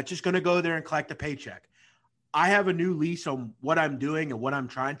company. I'm not just going to go there and collect a paycheck. I have a new lease on what I'm doing and what I'm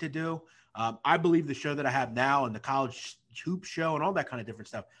trying to do. I believe the show that I have now and the college hoop show and all that kind of different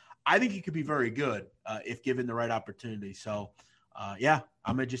stuff, I think it could be very good if given the right opportunity. So,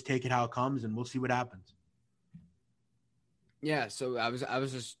 I'm going to just take it how it comes, and we'll see what happens. Yeah, so I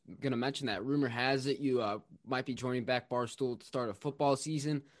was just going to mention that. Rumor has it you might be joining back Barstool to start a football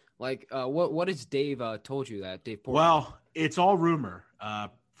season. Like, what has Dave told you that, Dave Portnoy? Well, it's all rumor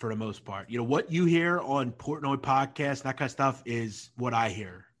for the most part. What you hear on Portnoy podcast, that kind of stuff is what I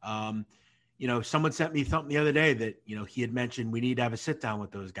hear. Someone sent me something the other day that, he had mentioned we need to have a sit down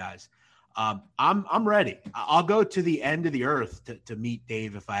with those guys. I'm ready. I'll go to the end of the earth to meet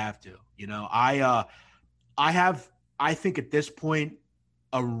Dave if I have to. I think at this point,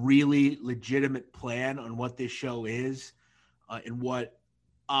 a really legitimate plan on what this show is and what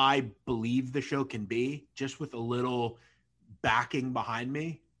I believe the show can be, just with a little backing behind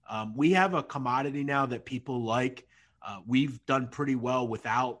me. We have a commodity now that people like. We've done pretty well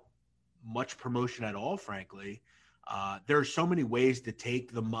without much promotion at all, frankly. There are so many ways to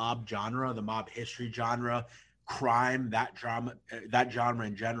take the mob genre, the mob history genre, crime, that genre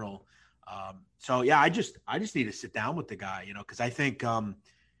in general. So yeah, I just need to sit down with the guy, because I think,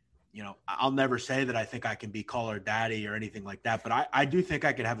 I'll never say that I think I can be Call Her Daddy or anything like that, but I do think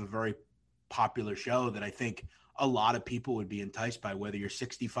I could have a very popular show that I think a lot of people would be enticed by, whether you're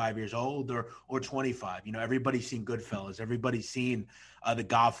 65 years old or 25. Everybody's seen Goodfellas. Everybody's seen The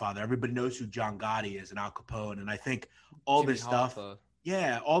Godfather. Everybody knows who John Gotti is and Al Capone. And I think all Jimmy this stuff, Hoffa.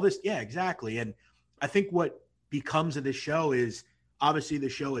 exactly. And I think what becomes of this show is obviously the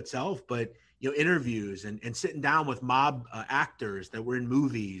show itself, but interviews and sitting down with mob actors that were in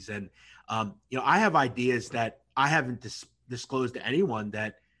movies. And, I have ideas that I haven't disclosed to anyone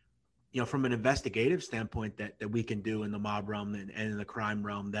that, from an investigative standpoint that we can do in the mob realm and in the crime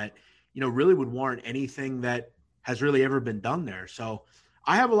realm that, really would warrant anything that has really ever been done there. So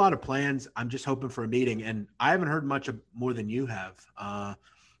I have a lot of plans. I'm just hoping for a meeting, and I haven't heard much more than you have.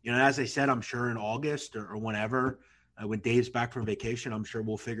 As I said, I'm sure in August or whenever, when Dave's back from vacation, I'm sure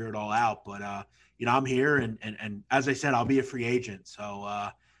we'll figure it all out. But, I'm here and as I said, I'll be a free agent. So,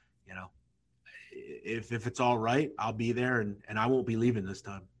 if it's all right, I'll be there and I won't be leaving this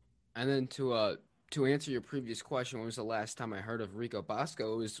time. And then to answer your previous question, when was the last time I heard of Rico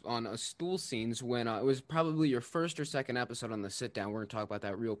Bosco? It was on a Stool Scenes when it was probably your first or second episode on the sit down. We're gonna talk about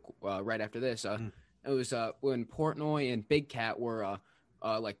that right after this. It was when Portnoy and Big Cat were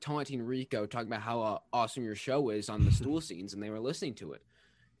like taunting Rico, talking about how awesome your show is on the Stool Scenes, and they were listening to it,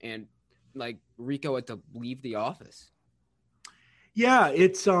 and like Rico had to leave the office. Yeah,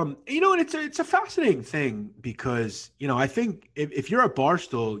 it's it's a fascinating thing because I think if you're a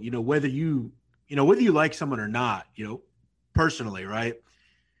Barstool, whether you like someone or not, personally, right?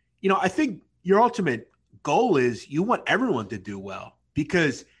 I think your ultimate goal is you want everyone to do well,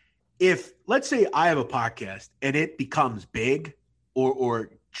 because if, let's say, I have a podcast and it becomes big,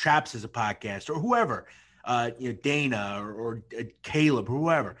 or Chaps has a podcast, or whoever, Dana or Caleb, or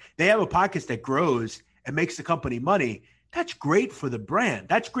whoever, they have a podcast that grows and makes the company money. That's great for the brand.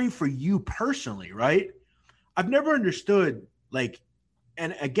 That's great for you personally, right? I've never understood,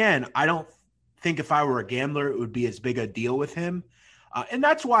 and again, I don't think if I were a gambler, it would be as big a deal with him. And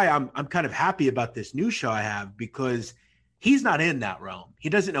that's why I'm kind of happy about this new show I have, because he's not in that realm. He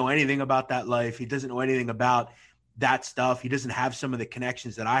doesn't know anything about that life. He doesn't know anything about that stuff. He doesn't have some of the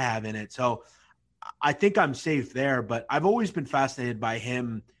connections that I have in it. So I think I'm safe there, but I've always been fascinated by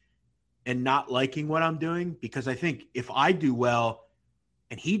him and not liking what I'm doing, because I think if I do well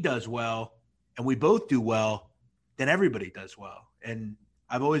and he does well and we both do well, then everybody does well. And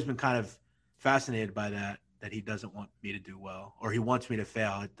I've always been kind of fascinated by that he doesn't want me to do well, or he wants me to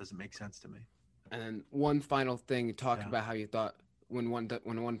fail. It doesn't make sense to me. And then one final thing, talking about how you thought when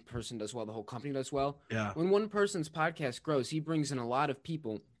one person does well, the whole company does well. Yeah. When one person's podcast grows, he brings in a lot of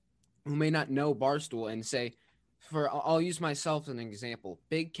people who may not know Barstool and say, I'll use myself as an example.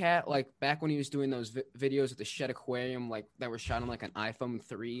 Big Cat, like back when he was doing those videos at the Shed Aquarium, like that were shot on like an iPhone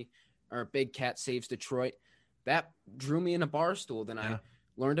 3, or Big Cat Saves Detroit, that drew me into Barstool. Then I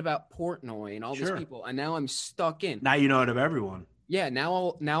learned about Portnoy and all these people, and now I'm stuck in. Now you know it of everyone. Yeah,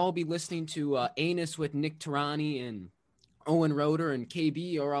 now I'll be listening to Anus with Nick Tirani and Owen Roeder and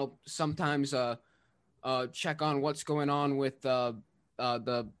KB, or I'll sometimes check on what's going on with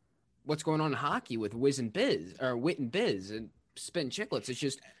what's going on in hockey with Wiz and Biz, or Wit and Biz, and Spin Chicklets. It's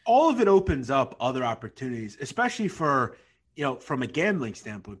just all of it opens up other opportunities, especially for, from a gambling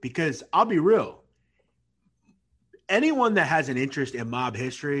standpoint, because I'll be real. Anyone that has an interest in mob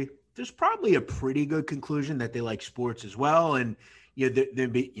history, there's probably a pretty good conclusion that they like sports as well. And,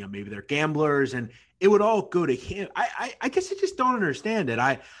 maybe they're gamblers, and it would all go to him. I guess I just don't understand it.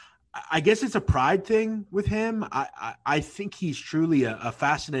 I guess it's a pride thing with him. I think he's truly a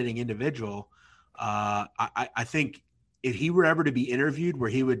fascinating individual. I think if he were ever to be interviewed where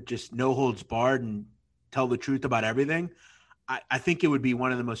he would just no holds barred and tell the truth about everything, I think it would be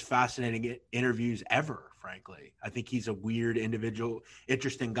one of the most fascinating interviews ever, frankly. I think he's a weird individual,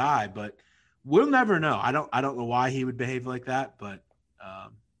 interesting guy, but we'll never know. I don't know why he would behave like that, but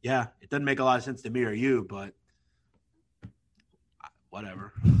it doesn't make a lot of sense to me or you, but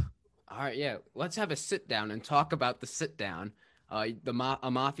whatever. All right, yeah. Let's have a sit down and talk about the sit down, a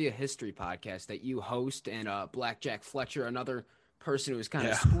Mafia history podcast that you host, and Blackjack Fletcher, another person who was kind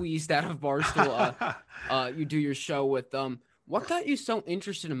of squeezed out of Barstool. You do your show with What got you so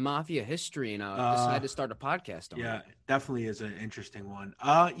interested in Mafia history and decided to start a podcast on it? Yeah, it definitely is an interesting one.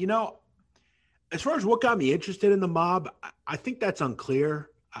 As far as what got me interested in the mob, I think that's unclear.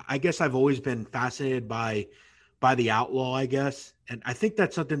 I guess I've always been fascinated by the outlaw, I guess. And I think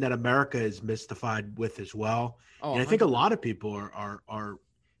that's something that America is mystified with as well. Oh, And I think a 100%. lot of people are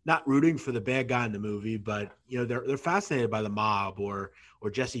not rooting for the bad guy in the movie, but they're fascinated by the mob or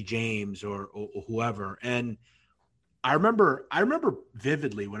Jesse James or whoever. And I remember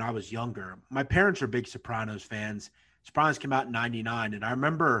vividly when I was younger. My parents are big Sopranos fans. Sopranos came out in '99, and I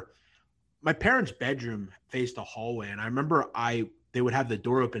remember my parents' bedroom faced a hallway, and I remember they would have the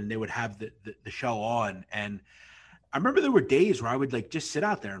door open and they would have the show on. And I remember there were days where I would like just sit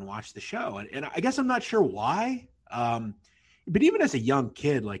out there and watch the show. And I guess I'm not sure why. But even as a young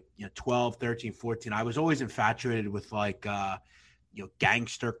kid, like 12, 13, 14, I was always infatuated with like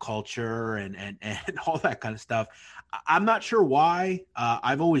gangster culture and all that kind of stuff. I'm not sure why.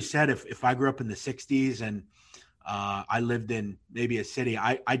 I've always said if I grew up in the 60s and I lived in maybe a city,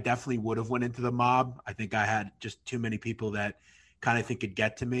 I definitely would have went into the mob. I think I had just too many people that kind of think could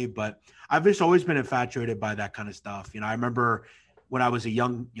get to me, but I've just always been infatuated by that kind of stuff. I remember when I was a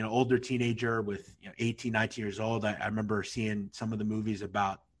young, older teenager with 18, 19 years old, I remember seeing some of the movies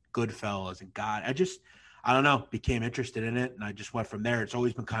about Goodfellas and God, I don't know, became interested in it. And I just went from there. It's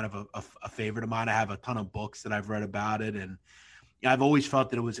always been kind of a favorite of mine. I have a ton of books that I've read about it. And I've always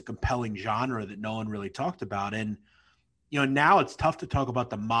felt that it was a compelling genre that no one really talked about. And, now it's tough to talk about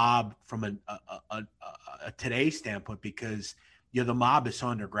the mob from a today's standpoint because, the mob is so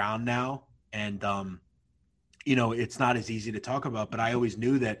underground now. And, it's not as easy to talk about, but I always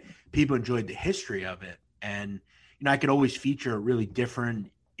knew that people enjoyed the history of it. And, I could always feature really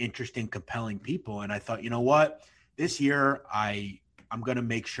different, interesting, compelling people. And I thought, you know what, this year I'm going to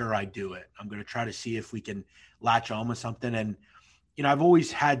make sure I do it. I'm going to try to see if we can latch on with something. And, I've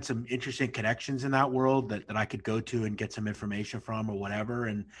always had some interesting connections in that world that I could go to and get some information from or whatever.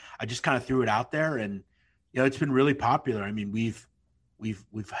 And I just kind of threw it out there and, it's been really popular. I mean, we've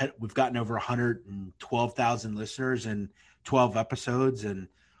gotten over 112,000 listeners in 12 episodes and,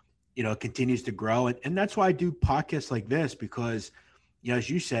 it continues to grow. And that's why I do podcasts like this because, as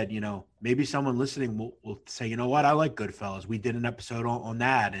you said, maybe someone listening will say, you know what, I like Goodfellas. We did an episode on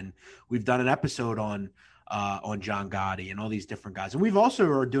that. And we've done an episode on John Gotti and all these different guys. And we've also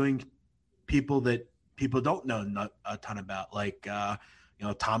are doing people that people don't know a ton about, like,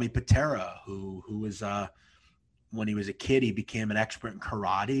 Tommy Patera, who was, when he was a kid, he became an expert in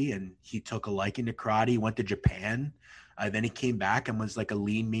karate and he took a liking to karate. He went to Japan. Then he came back and was like a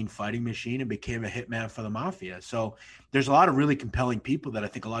lean, mean fighting machine and became a hitman for the mafia. So there's a lot of really compelling people that I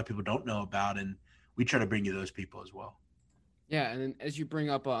think a lot of people don't know about. And we try to bring you those people as well. Yeah, and then as you bring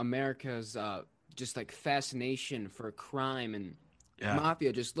up America's just like fascination for crime and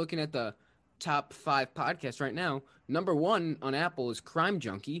mafia, just looking at the top 5 podcasts right now, number 1 on Apple is Crime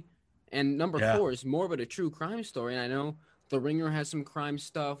Junkie, and number 4 is more of a true crime story. And I know The Ringer has some crime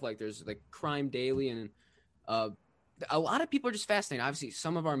stuff, like there's like Crime Daily, and a lot of people are just fascinated. Obviously,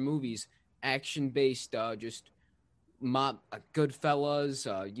 some of our movies, action-based, just mob, Goodfellas.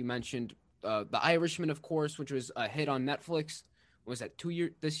 You mentioned The Irishman, of course, which was a hit on Netflix. Was that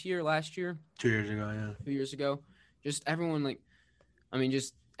this year, last year? 2 years ago, yeah. 2 years ago. Just everyone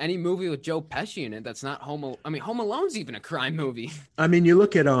just any movie with Joe Pesci in it that's not Home Alone. I mean, Home Alone's even a crime movie. I mean, you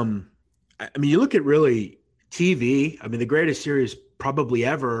look at really TV. I mean, the greatest series probably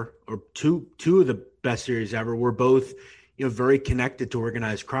ever, or two of the best series ever, were both, very connected to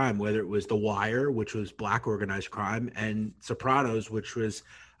organized crime, whether it was The Wire, which was black organized crime, and Sopranos, which was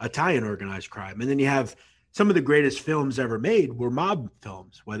Italian organized crime. And then you have some of the greatest films ever made were mob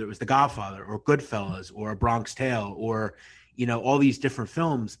films, whether it was The Godfather or Goodfellas or A Bronx Tale or, all these different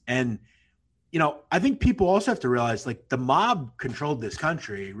films. And, I think people also have to realize, like, the mob controlled this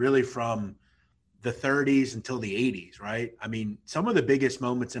country really from the 30s until the 80s, right? I mean, some of the biggest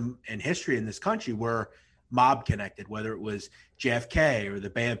moments in history in this country were mob connected, whether it was JFK or the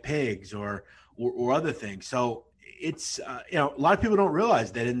Bay of Pigs or other things. So it's, a lot of people don't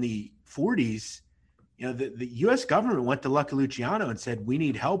realize that in the 40s, the U.S. government went to Lucky Luciano and said, we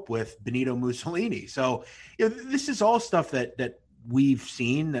need help with Benito Mussolini. So, this is all stuff that we've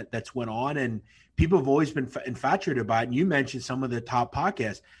seen that's went on, and people have always been infatuated by it. And you mentioned some of the top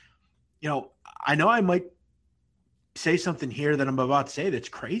podcasts. I know I might say something here that I'm about to say that's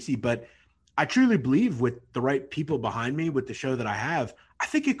crazy, but I truly believe with the right people behind me, with the show that I have, I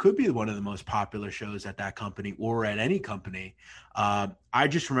think it could be one of the most popular shows at that company or at any company. I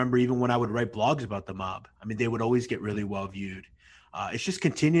just remember even when I would write blogs about the mob, I mean, they would always get really well viewed. It's just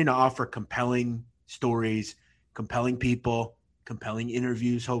continuing to offer compelling stories, compelling people, compelling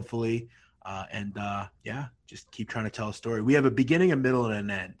interviews, hopefully. Yeah, just keep trying to tell a story. We have a beginning, a middle, and an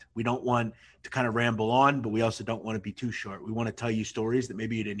end. We don't want to kind of ramble on, but we also don't want to be too short. We want to tell you stories that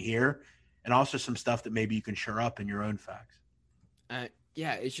maybe you didn't hear, and also some stuff that maybe you can shore up in your own facts.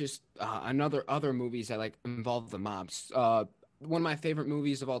 Yeah, it's just another other movies that like involve the mobs. One of my favorite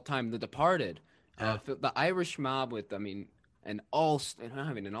movies of all time, The Departed. Yeah. The Irish mob with, I mean, not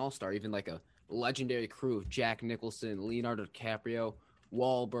having an all star, even like a legendary crew of Jack Nicholson, Leonardo DiCaprio,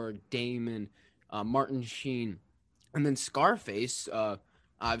 Wahlberg, Damon, Martin Sheen, and then Scarface.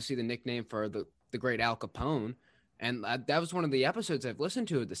 Obviously the nickname for the great Al Capone. And that was one of the episodes I've listened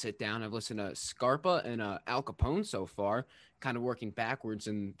to the sit down. I've listened to Scarpa and Al Capone so far, kind of working backwards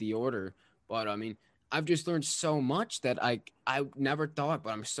in the order. But I mean, I've just learned so much that I never thought,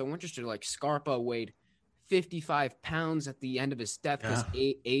 but I'm so interested. Like Scarpa weighed 55 pounds at the end of his death because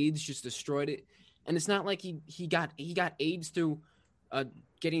Yeah. AIDS just destroyed it. And it's not like he got AIDS through uh,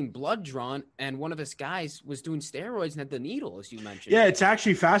 getting blood drawn, and one of his guys was doing steroids and had the needle, as you mentioned. Yeah, it's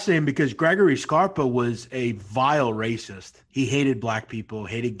actually fascinating because Gregory Scarpa was a vile racist. He hated black people,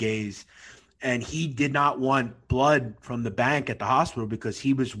 hated gays, and he did not want blood from the bank at the hospital because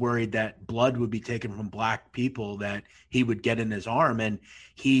he was worried that blood would be taken from black people that he would get in his arm. And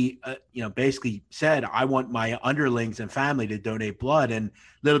he, basically said, "I want my underlings and family to donate blood." And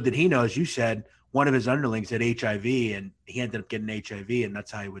little did he know, as you said, one of his underlings had HIV, and he ended up getting HIV, and that's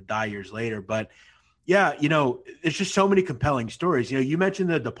how he would die years later. But yeah, there's just so many compelling stories. You mentioned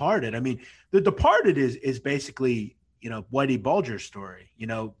The Departed. I mean, The Departed is basically, Whitey Bulger's story.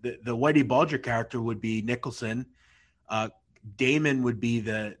 The Whitey Bulger character would be Nicholson. Uh, Damon would be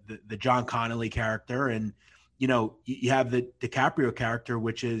the John Connolly character, and you have the DiCaprio character,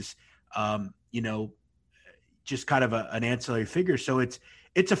 which is just kind of an ancillary figure. So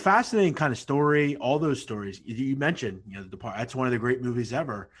it's a fascinating kind of story. All those stories you mentioned, The Departed. That's one of the great movies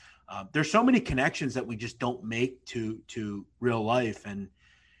ever. There's so many connections that we just don't make to real life. And,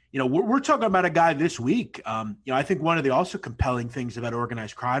 we're talking about a guy this week. I think one of the also compelling things about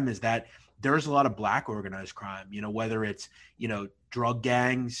organized crime is that there's a lot of black organized crime, whether it's, drug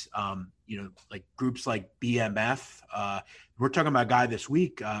gangs, like groups like BMF. We're talking about a guy this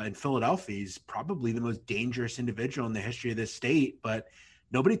week in Philadelphia. He's probably the most dangerous individual in the history of this state, but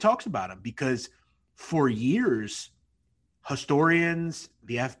nobody talks about him because for years, historians,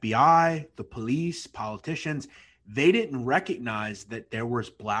 the FBI, the police, politicians, they didn't recognize that there was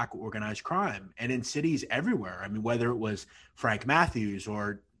black organized crime. And in cities everywhere, I mean, whether it was Frank Matthews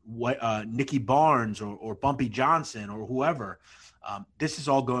or Nicky Barnes or Bumpy Johnson or whoever, this is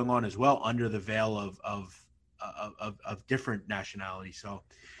all going on as well under the veil of different nationalities. So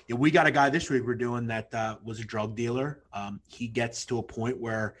we got a guy this week we're doing that was a drug dealer. He gets to a point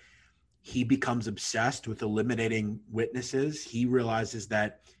where he becomes obsessed with eliminating witnesses. He realizes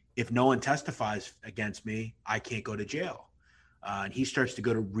that if no one testifies against me, I can't go to jail. And he starts to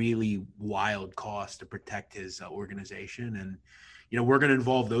go to really wild costs to protect his organization. And, we're going to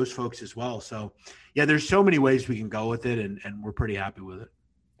involve those folks as well. So, yeah, there's so many ways we can go with it, and we're pretty happy with it.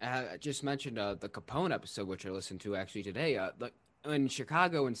 I just mentioned the Capone episode, which I listened to actually today. In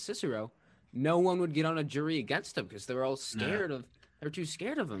Chicago and Cicero, no one would get on a jury against him because they were all scared of. They're too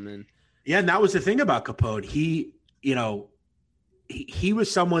scared of him. And yeah, and that was the thing about Capone. He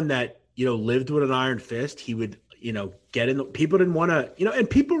was someone that lived with an iron fist. He would get in. People didn't want to and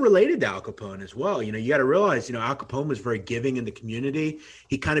people related to Al Capone as well. You got to realize Al Capone was very giving in the community.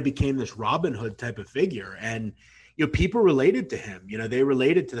 He kind of became this Robin Hood type of figure, and people related to him. They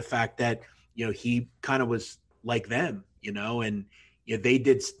related to the fact that he kind of was like them. And he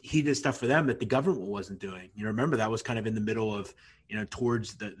did stuff for them that the government wasn't doing. Remember that was kind of in the middle of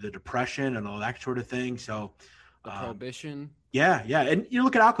towards the Depression and all that sort of thing. So the Prohibition. Yeah. And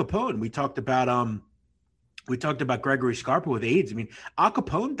look at Al Capone. We talked about Gregory Scarpa with AIDS. I mean, Al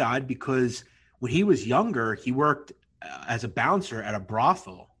Capone died because when he was younger, he worked as a bouncer at a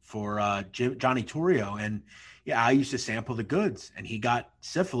brothel for Johnny Torrio. And yeah, I used to sample the goods, and he got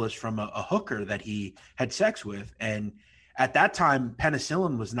syphilis from a hooker that he had sex with. And at that time,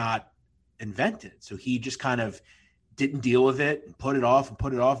 penicillin was not invented. So he just kind of didn't deal with it and put it off and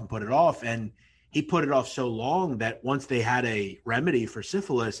put it off and put it off. And he put it off so long that once they had a remedy for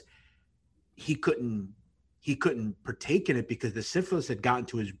syphilis, he couldn't partake in it because the syphilis had gotten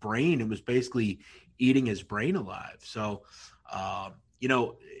to his brain and was basically eating his brain alive. So,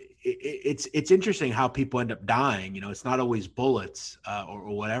 it's interesting how people end up dying. It's not always bullets or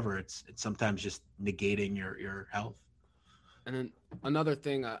whatever. It's sometimes just negating your health. And then another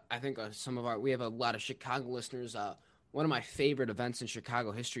thing, I think we have a lot of Chicago listeners. One of my favorite events in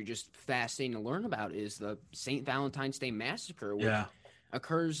Chicago history, just fascinating to learn about, is the St. Valentine's Day Massacre. Which, yeah.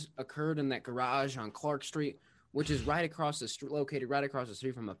 occurred in that garage on Clark Street, which is right across the street, located right across the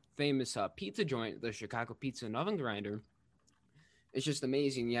street from a famous pizza joint, the Chicago Pizza and Oven Grinder. It's just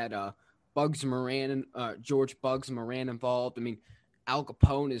amazing. You had George Bugs Moran involved. I mean, Al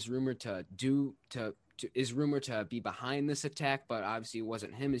Capone is rumored to be behind this attack, but obviously it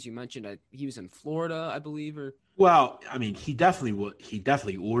wasn't him, as you mentioned. He was in Florida, I believe, or Well, I mean, he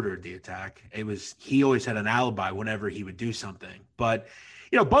definitely ordered the attack. He always had an alibi whenever he would do something. But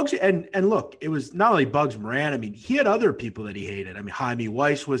Bugs and look, it was not only Bugs Moran. I mean, he had other people that he hated. I mean, Jaime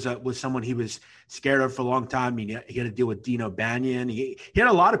Weiss was someone he was scared of for a long time. I mean, he had to deal with Dino Banyan. He had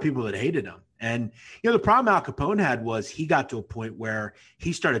a lot of people that hated him. And the problem Al Capone had was he got to a point where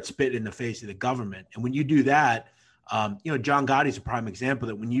he started spitting in the face of the government. And when you do that, John Gotti's a prime example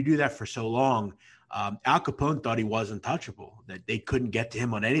that when you do that for so long, Al Capone thought he was untouchable, that they couldn't get to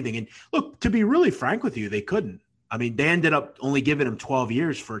him on anything. And look, to be really frank with you, they couldn't. I mean, they ended up only giving him 12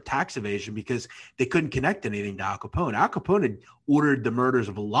 years for tax evasion because they couldn't connect anything to Al Capone. Al Capone had ordered the murders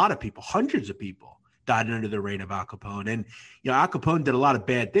of a lot of people. Hundreds of people died under the reign of Al Capone. And, Al Capone did a lot of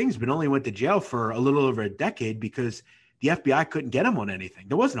bad things, but only went to jail for a little over a decade because the FBI couldn't get him on anything.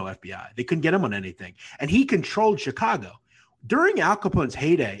 There was no FBI. They couldn't get him on anything. And he controlled Chicago. During Al Capone's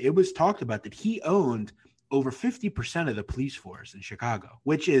heyday, it was talked about that he owned over 50% of the police force in Chicago,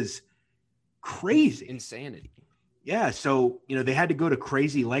 which is crazy. Insanity. Yeah, so, they had to go to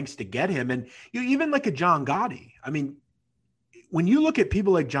crazy lengths to get him. And even like a John Gotti. I mean, when you look at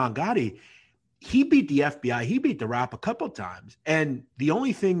people like John Gotti, he beat the FBI, he beat the rap a couple of times. And the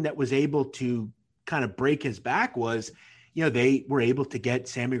only thing that was able to kind of break his back was, they were able to get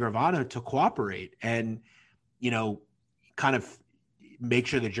Sammy Gravano to cooperate and, kind of make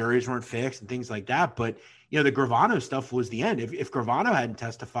sure the juries weren't fixed and things like that. But, the Gravano stuff was the end. If Gravano hadn't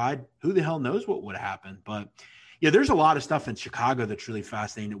testified, who the hell knows what would have happened. But there's a lot of stuff in Chicago that's really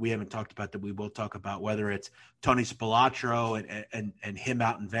fascinating that we haven't talked about that we will talk about, whether it's Tony Spilotro and him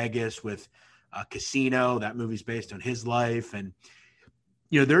out in Vegas with Casino. That movie's based on his life. And,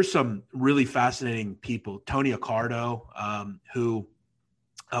 there's some really fascinating people. Tony Accardo, who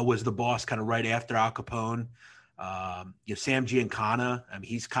was the boss kind of right after Al Capone. Sam Giancana, I mean,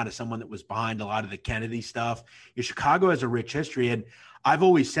 he's kind of someone that was behind a lot of the Kennedy stuff. Chicago has a rich history, and I've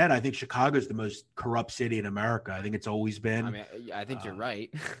always said I think Chicago is the most corrupt city in America. I think it's always been. I mean, I think you're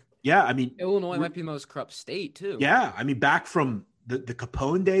right. Yeah, I mean, Illinois might be the most corrupt state too. Yeah, I mean, back from the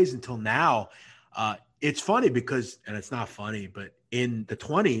Capone days until now, it's funny because, and it's not funny, but in the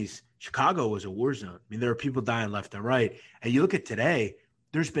 1920s, Chicago was a war zone. I mean, there are people dying left and right, and you look at today,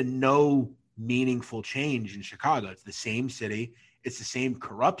 there's been no meaningful change in Chicago. It's the same city. It's the same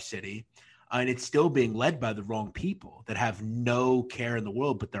corrupt city. And it's still being led by the wrong people that have no care in the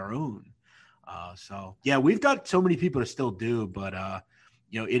world but their own. So, yeah, we've got so many people to still do, but,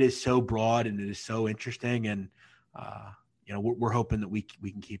 it is so broad and it is so interesting. And, we're hoping that we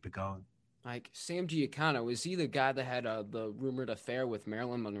can keep it going. Like Sam Giancana, was he the guy that had the rumored affair with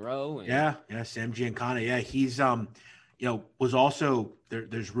Marilyn Monroe? And... Yeah, Sam Giancana. Yeah, he's was also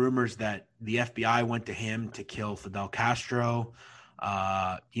there's rumors that the FBI went to him to kill Fidel Castro.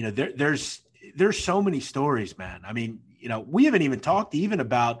 There's so many stories, man. I mean, we haven't even talked even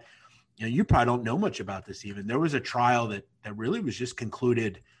about, you probably don't know much about this even. There was a trial that really was just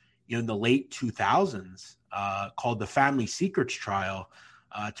concluded, in the late 2000s, called the Family Secrets trial.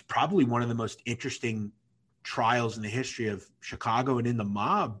 It's probably one of the most interesting trials in the history of Chicago and in the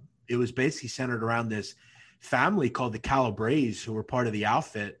mob. It was basically centered around this family called the Calabrese, who were part of the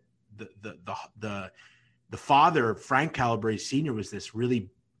outfit. The father, Frank Calabrese Sr., was this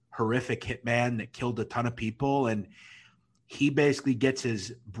really horrific hitman that killed a ton of people. And he basically gets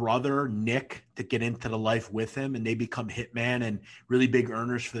his brother, Nick, to get into the life with him. And they become hitman and really big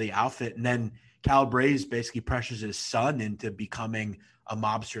earners for the outfit. And then Calabrese basically pressures his son into becoming a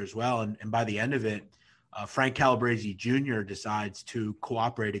mobster as well. And by the end of it, Frank Calabrese Jr. decides to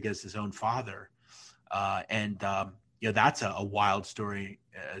cooperate against his own father. That's a wild story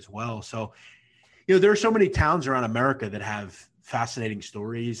as well. So, there are so many towns around America that have fascinating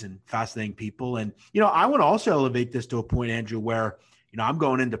stories and fascinating people. And, I want to also elevate this to a point, Andrew, where, I'm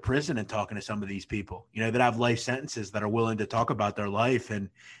going into prison and talking to some of these people, that have life sentences that are willing to talk about their life. And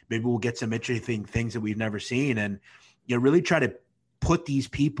maybe we'll get some interesting things that we've never seen and, really try to put these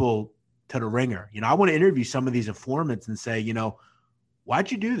people to the ringer. I want to interview some of these informants and say,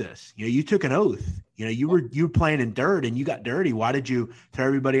 why'd you do this? You took an oath. You were playing in dirt and you got dirty. Why did you throw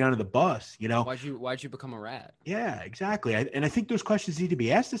everybody under the bus? Why'd you become a rat? Yeah, exactly. I think those questions need to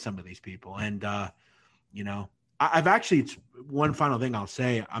be asked to some of these people. And I've actually, it's one final thing I'll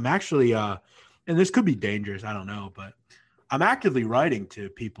say. I'm actually, and this could be dangerous, I don't know, but I'm actively writing to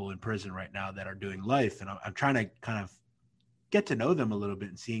people in prison right now that are doing life, and I'm trying to kind of get to know them a little bit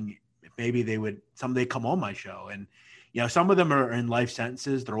and seeing if maybe they would someday come on my show. And, some of them are in life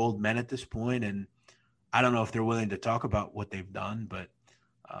sentences. They're old men at this point, and I don't know if they're willing to talk about what they've done, but,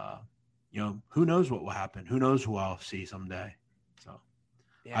 who knows what will happen? Who knows who I'll see someday? So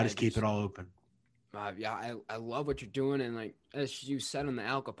I just keep it all open. I love what you're doing. And like, as you said on the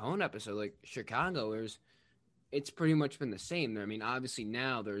Al Capone episode, like Chicago it's pretty much been the same there. I mean, obviously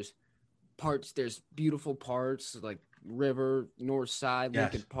now there's beautiful parts like River, North Side,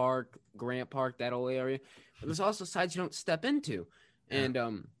 Yes. Lincoln Park, Grant Park, that whole area. But there's also sides you don't step into. Yeah.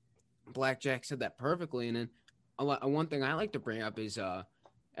 And Blackjack said that perfectly. And then one thing I like to bring up is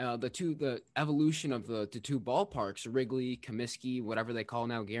the evolution of the two ballparks, Wrigley, Comiskey, whatever they call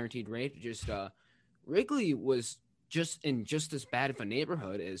now, guaranteed rate. Just Wrigley was just as bad of a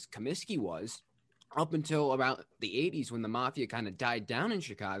neighborhood as Comiskey was up until around the 80s when the Mafia kind of died down in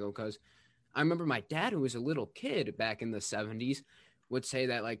Chicago. Because I remember my dad, who was a little kid back in the 70s, would say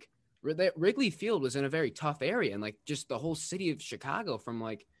that like Wrigley Field was in a very tough area, and like just the whole city of Chicago from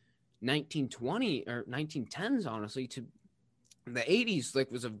like 1920 or 1910s, honestly, to the 80s, like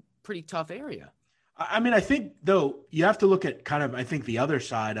was a pretty tough area. I mean, I think though you have to look at kind of, I think the other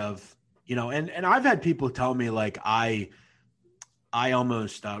side of, and I've had people tell me like I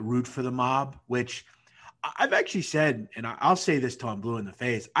almost root for the mob, which I've actually said, and I'll say this till I'm blue in the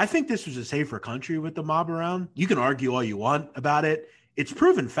face. I think this was a safer country with the mob around. You can argue all you want about it. It's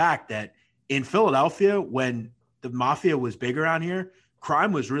proven fact that in Philadelphia, when the Mafia was big around here,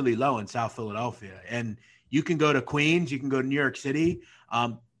 crime was really low in South Philadelphia. And you can go to Queens, you can go to New York City.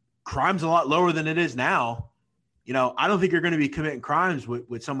 Crime's a lot lower than it is now. I don't think you're going to be committing crimes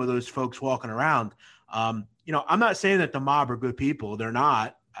with some of those folks walking around. I'm not saying that the mob are good people. They're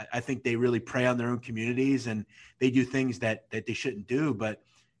not. I think they really prey on their own communities and they do things that they shouldn't do. But,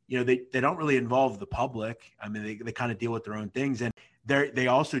 they don't really involve the public. I mean, they kind of deal with their own things. And they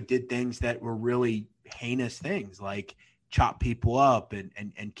also did things that were really heinous things, like chop people up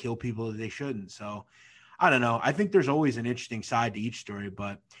and kill people that they shouldn't. So I don't know. I think there's always an interesting side to each story.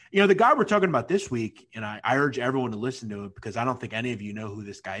 But, the guy we're talking about this week, and I urge everyone to listen to it because I don't think any of you know who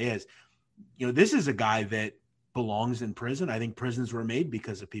this guy is. This is a guy that belongs in prison. I think prisons were made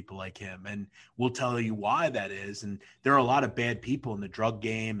because of people like him, and we'll tell you why that is. And there are a lot of bad people in the drug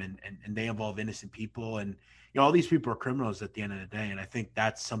game, and they involve innocent people. And, all these people are criminals at the end of the day. And I think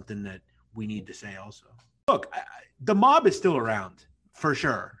that's something that we need to say also. Look, the mob is still around for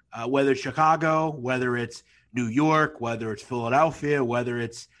sure. Whether it's Chicago, whether it's New York, whether it's Philadelphia, whether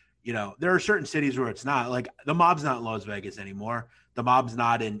it's, there are certain cities where it's not. Like the mob's not in Las Vegas anymore. The mob's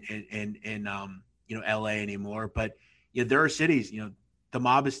not in LA anymore. But there are cities, the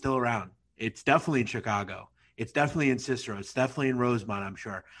mob is still around. It's definitely in Chicago. It's definitely in Cicero. It's definitely in Rosemont, I'm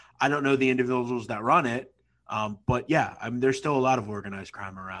sure. I don't know the individuals that run it. But yeah, I mean, there's still a lot of organized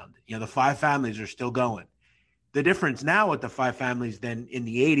crime around. The five families are still going. The difference now with the five families than in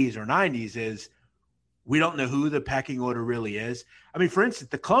the 80s or 90s is we don't know who the pecking order really is. I mean, for instance,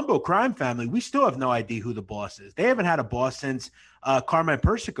 the Colombo crime family, we still have no idea who the boss is. They haven't had a boss since Carmine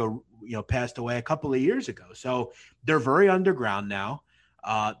Persico, passed away a couple of years ago. So they're very underground now.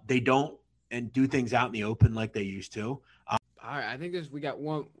 They don't do things out in the open like they used to. All right, I think we got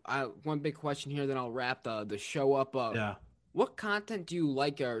one big question here. Then I'll wrap the show up. Yeah. What content do you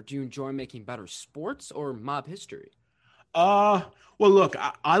like, or do you enjoy making better, sports or mob history? Well, look,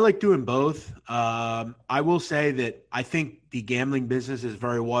 I like doing both. I will say that I think the gambling business is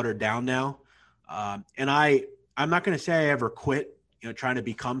very watered down now. And I'm not going to say I ever quit, trying to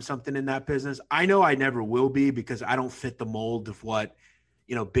become something in that business. I know I never will be because I don't fit the mold of what,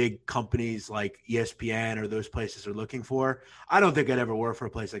 big companies like ESPN or those places are looking for. I don't think I'd ever work for a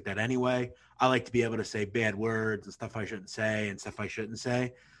place like that anyway. I like to be able to say bad words and stuff I shouldn't say and stuff I shouldn't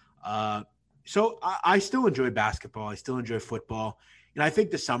say. So I still enjoy basketball. I still enjoy football. I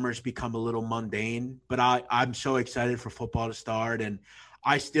think the summer's become a little mundane, but I'm so excited for football to start. And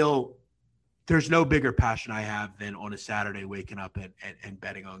there's no bigger passion I have than on a Saturday waking up and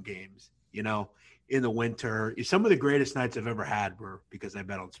betting on games, in the winter. Some of the greatest nights I've ever had were because I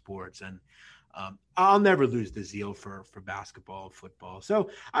bet on sports. And I'll never lose the zeal for basketball and football. So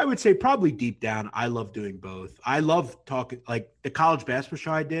I would say probably deep down, I love doing both. I love talking, like the college basketball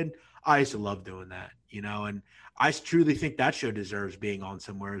show I did. I used to love doing that, and I truly think that show deserves being on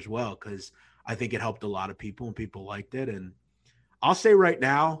somewhere as well, because I think it helped a lot of people and people liked it. And I'll say right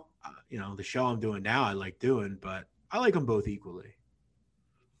now, the show I'm doing now, I like doing, but I like them both equally.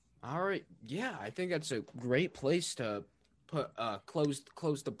 All right. Yeah, I think that's a great place to put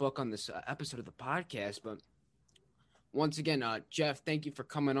close the book on this episode of the podcast. But once again, Jeff, thank you for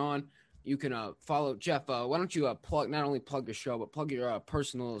coming on. You can follow Jeff. Why don't you not only plug the show, but plug your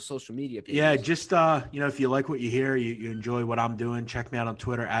personal social media pages? Yeah, just if you like what you hear, you enjoy what I'm doing, check me out on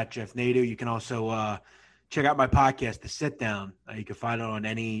Twitter at Jeff Nadeau. You can also check out my podcast, The Sit Down. You can find it on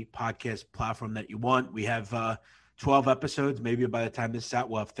any podcast platform that you want. We have 12 episodes. Maybe by the time this is out,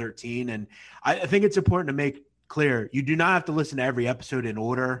 we'll have 13. And I think it's important to make clear, you do not have to listen to every episode in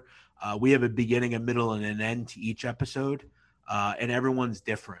order. We have a beginning, a middle, and an end to each episode. And everyone's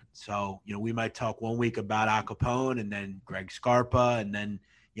different. So, we might talk one week about Al Capone and then Greg Scarpa and then,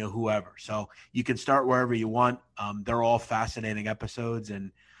 whoever. So you can start wherever you want. They're all fascinating episodes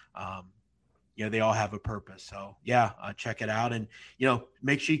and, they all have a purpose. So, yeah, check it out. And,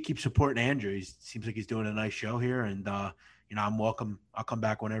 make sure you keep supporting Andrew. He seems like he's doing a nice show here. And, I'm welcome. I'll come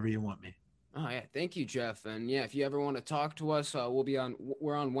back whenever you want me. Oh yeah, thank you, Jeff. And yeah, if you ever want to talk to us,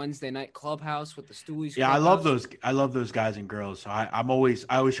 we're on Wednesday night Clubhouse with the Stoolies. Yeah, Clubhouse. I love those guys and girls. So I always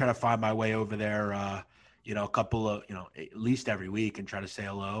try to find my way over there. A couple of at least every week and try to say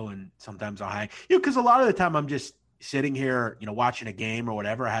hello. And sometimes I'll hang. Because a lot of the time I'm just sitting here, watching a game or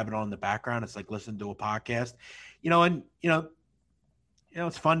whatever. I have it on in the background. It's like listening to a podcast,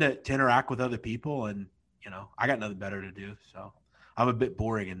 it's fun to interact with other people. And I got nothing better to do. So I'm a bit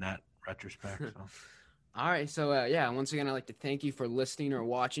boring in that retrospect. So. All right. So, once again, I'd like to thank you for listening or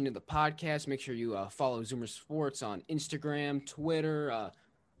watching to the podcast. Make sure you follow Zoomer Sports on Instagram, Twitter,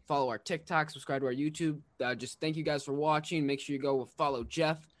 follow our TikTok, subscribe to our YouTube. Just thank you guys for watching. Make sure you go follow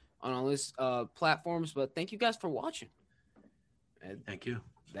Jeff on all his platforms. But thank you guys for watching. And thank you.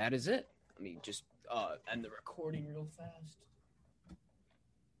 That is it. Let me just end the recording real fast.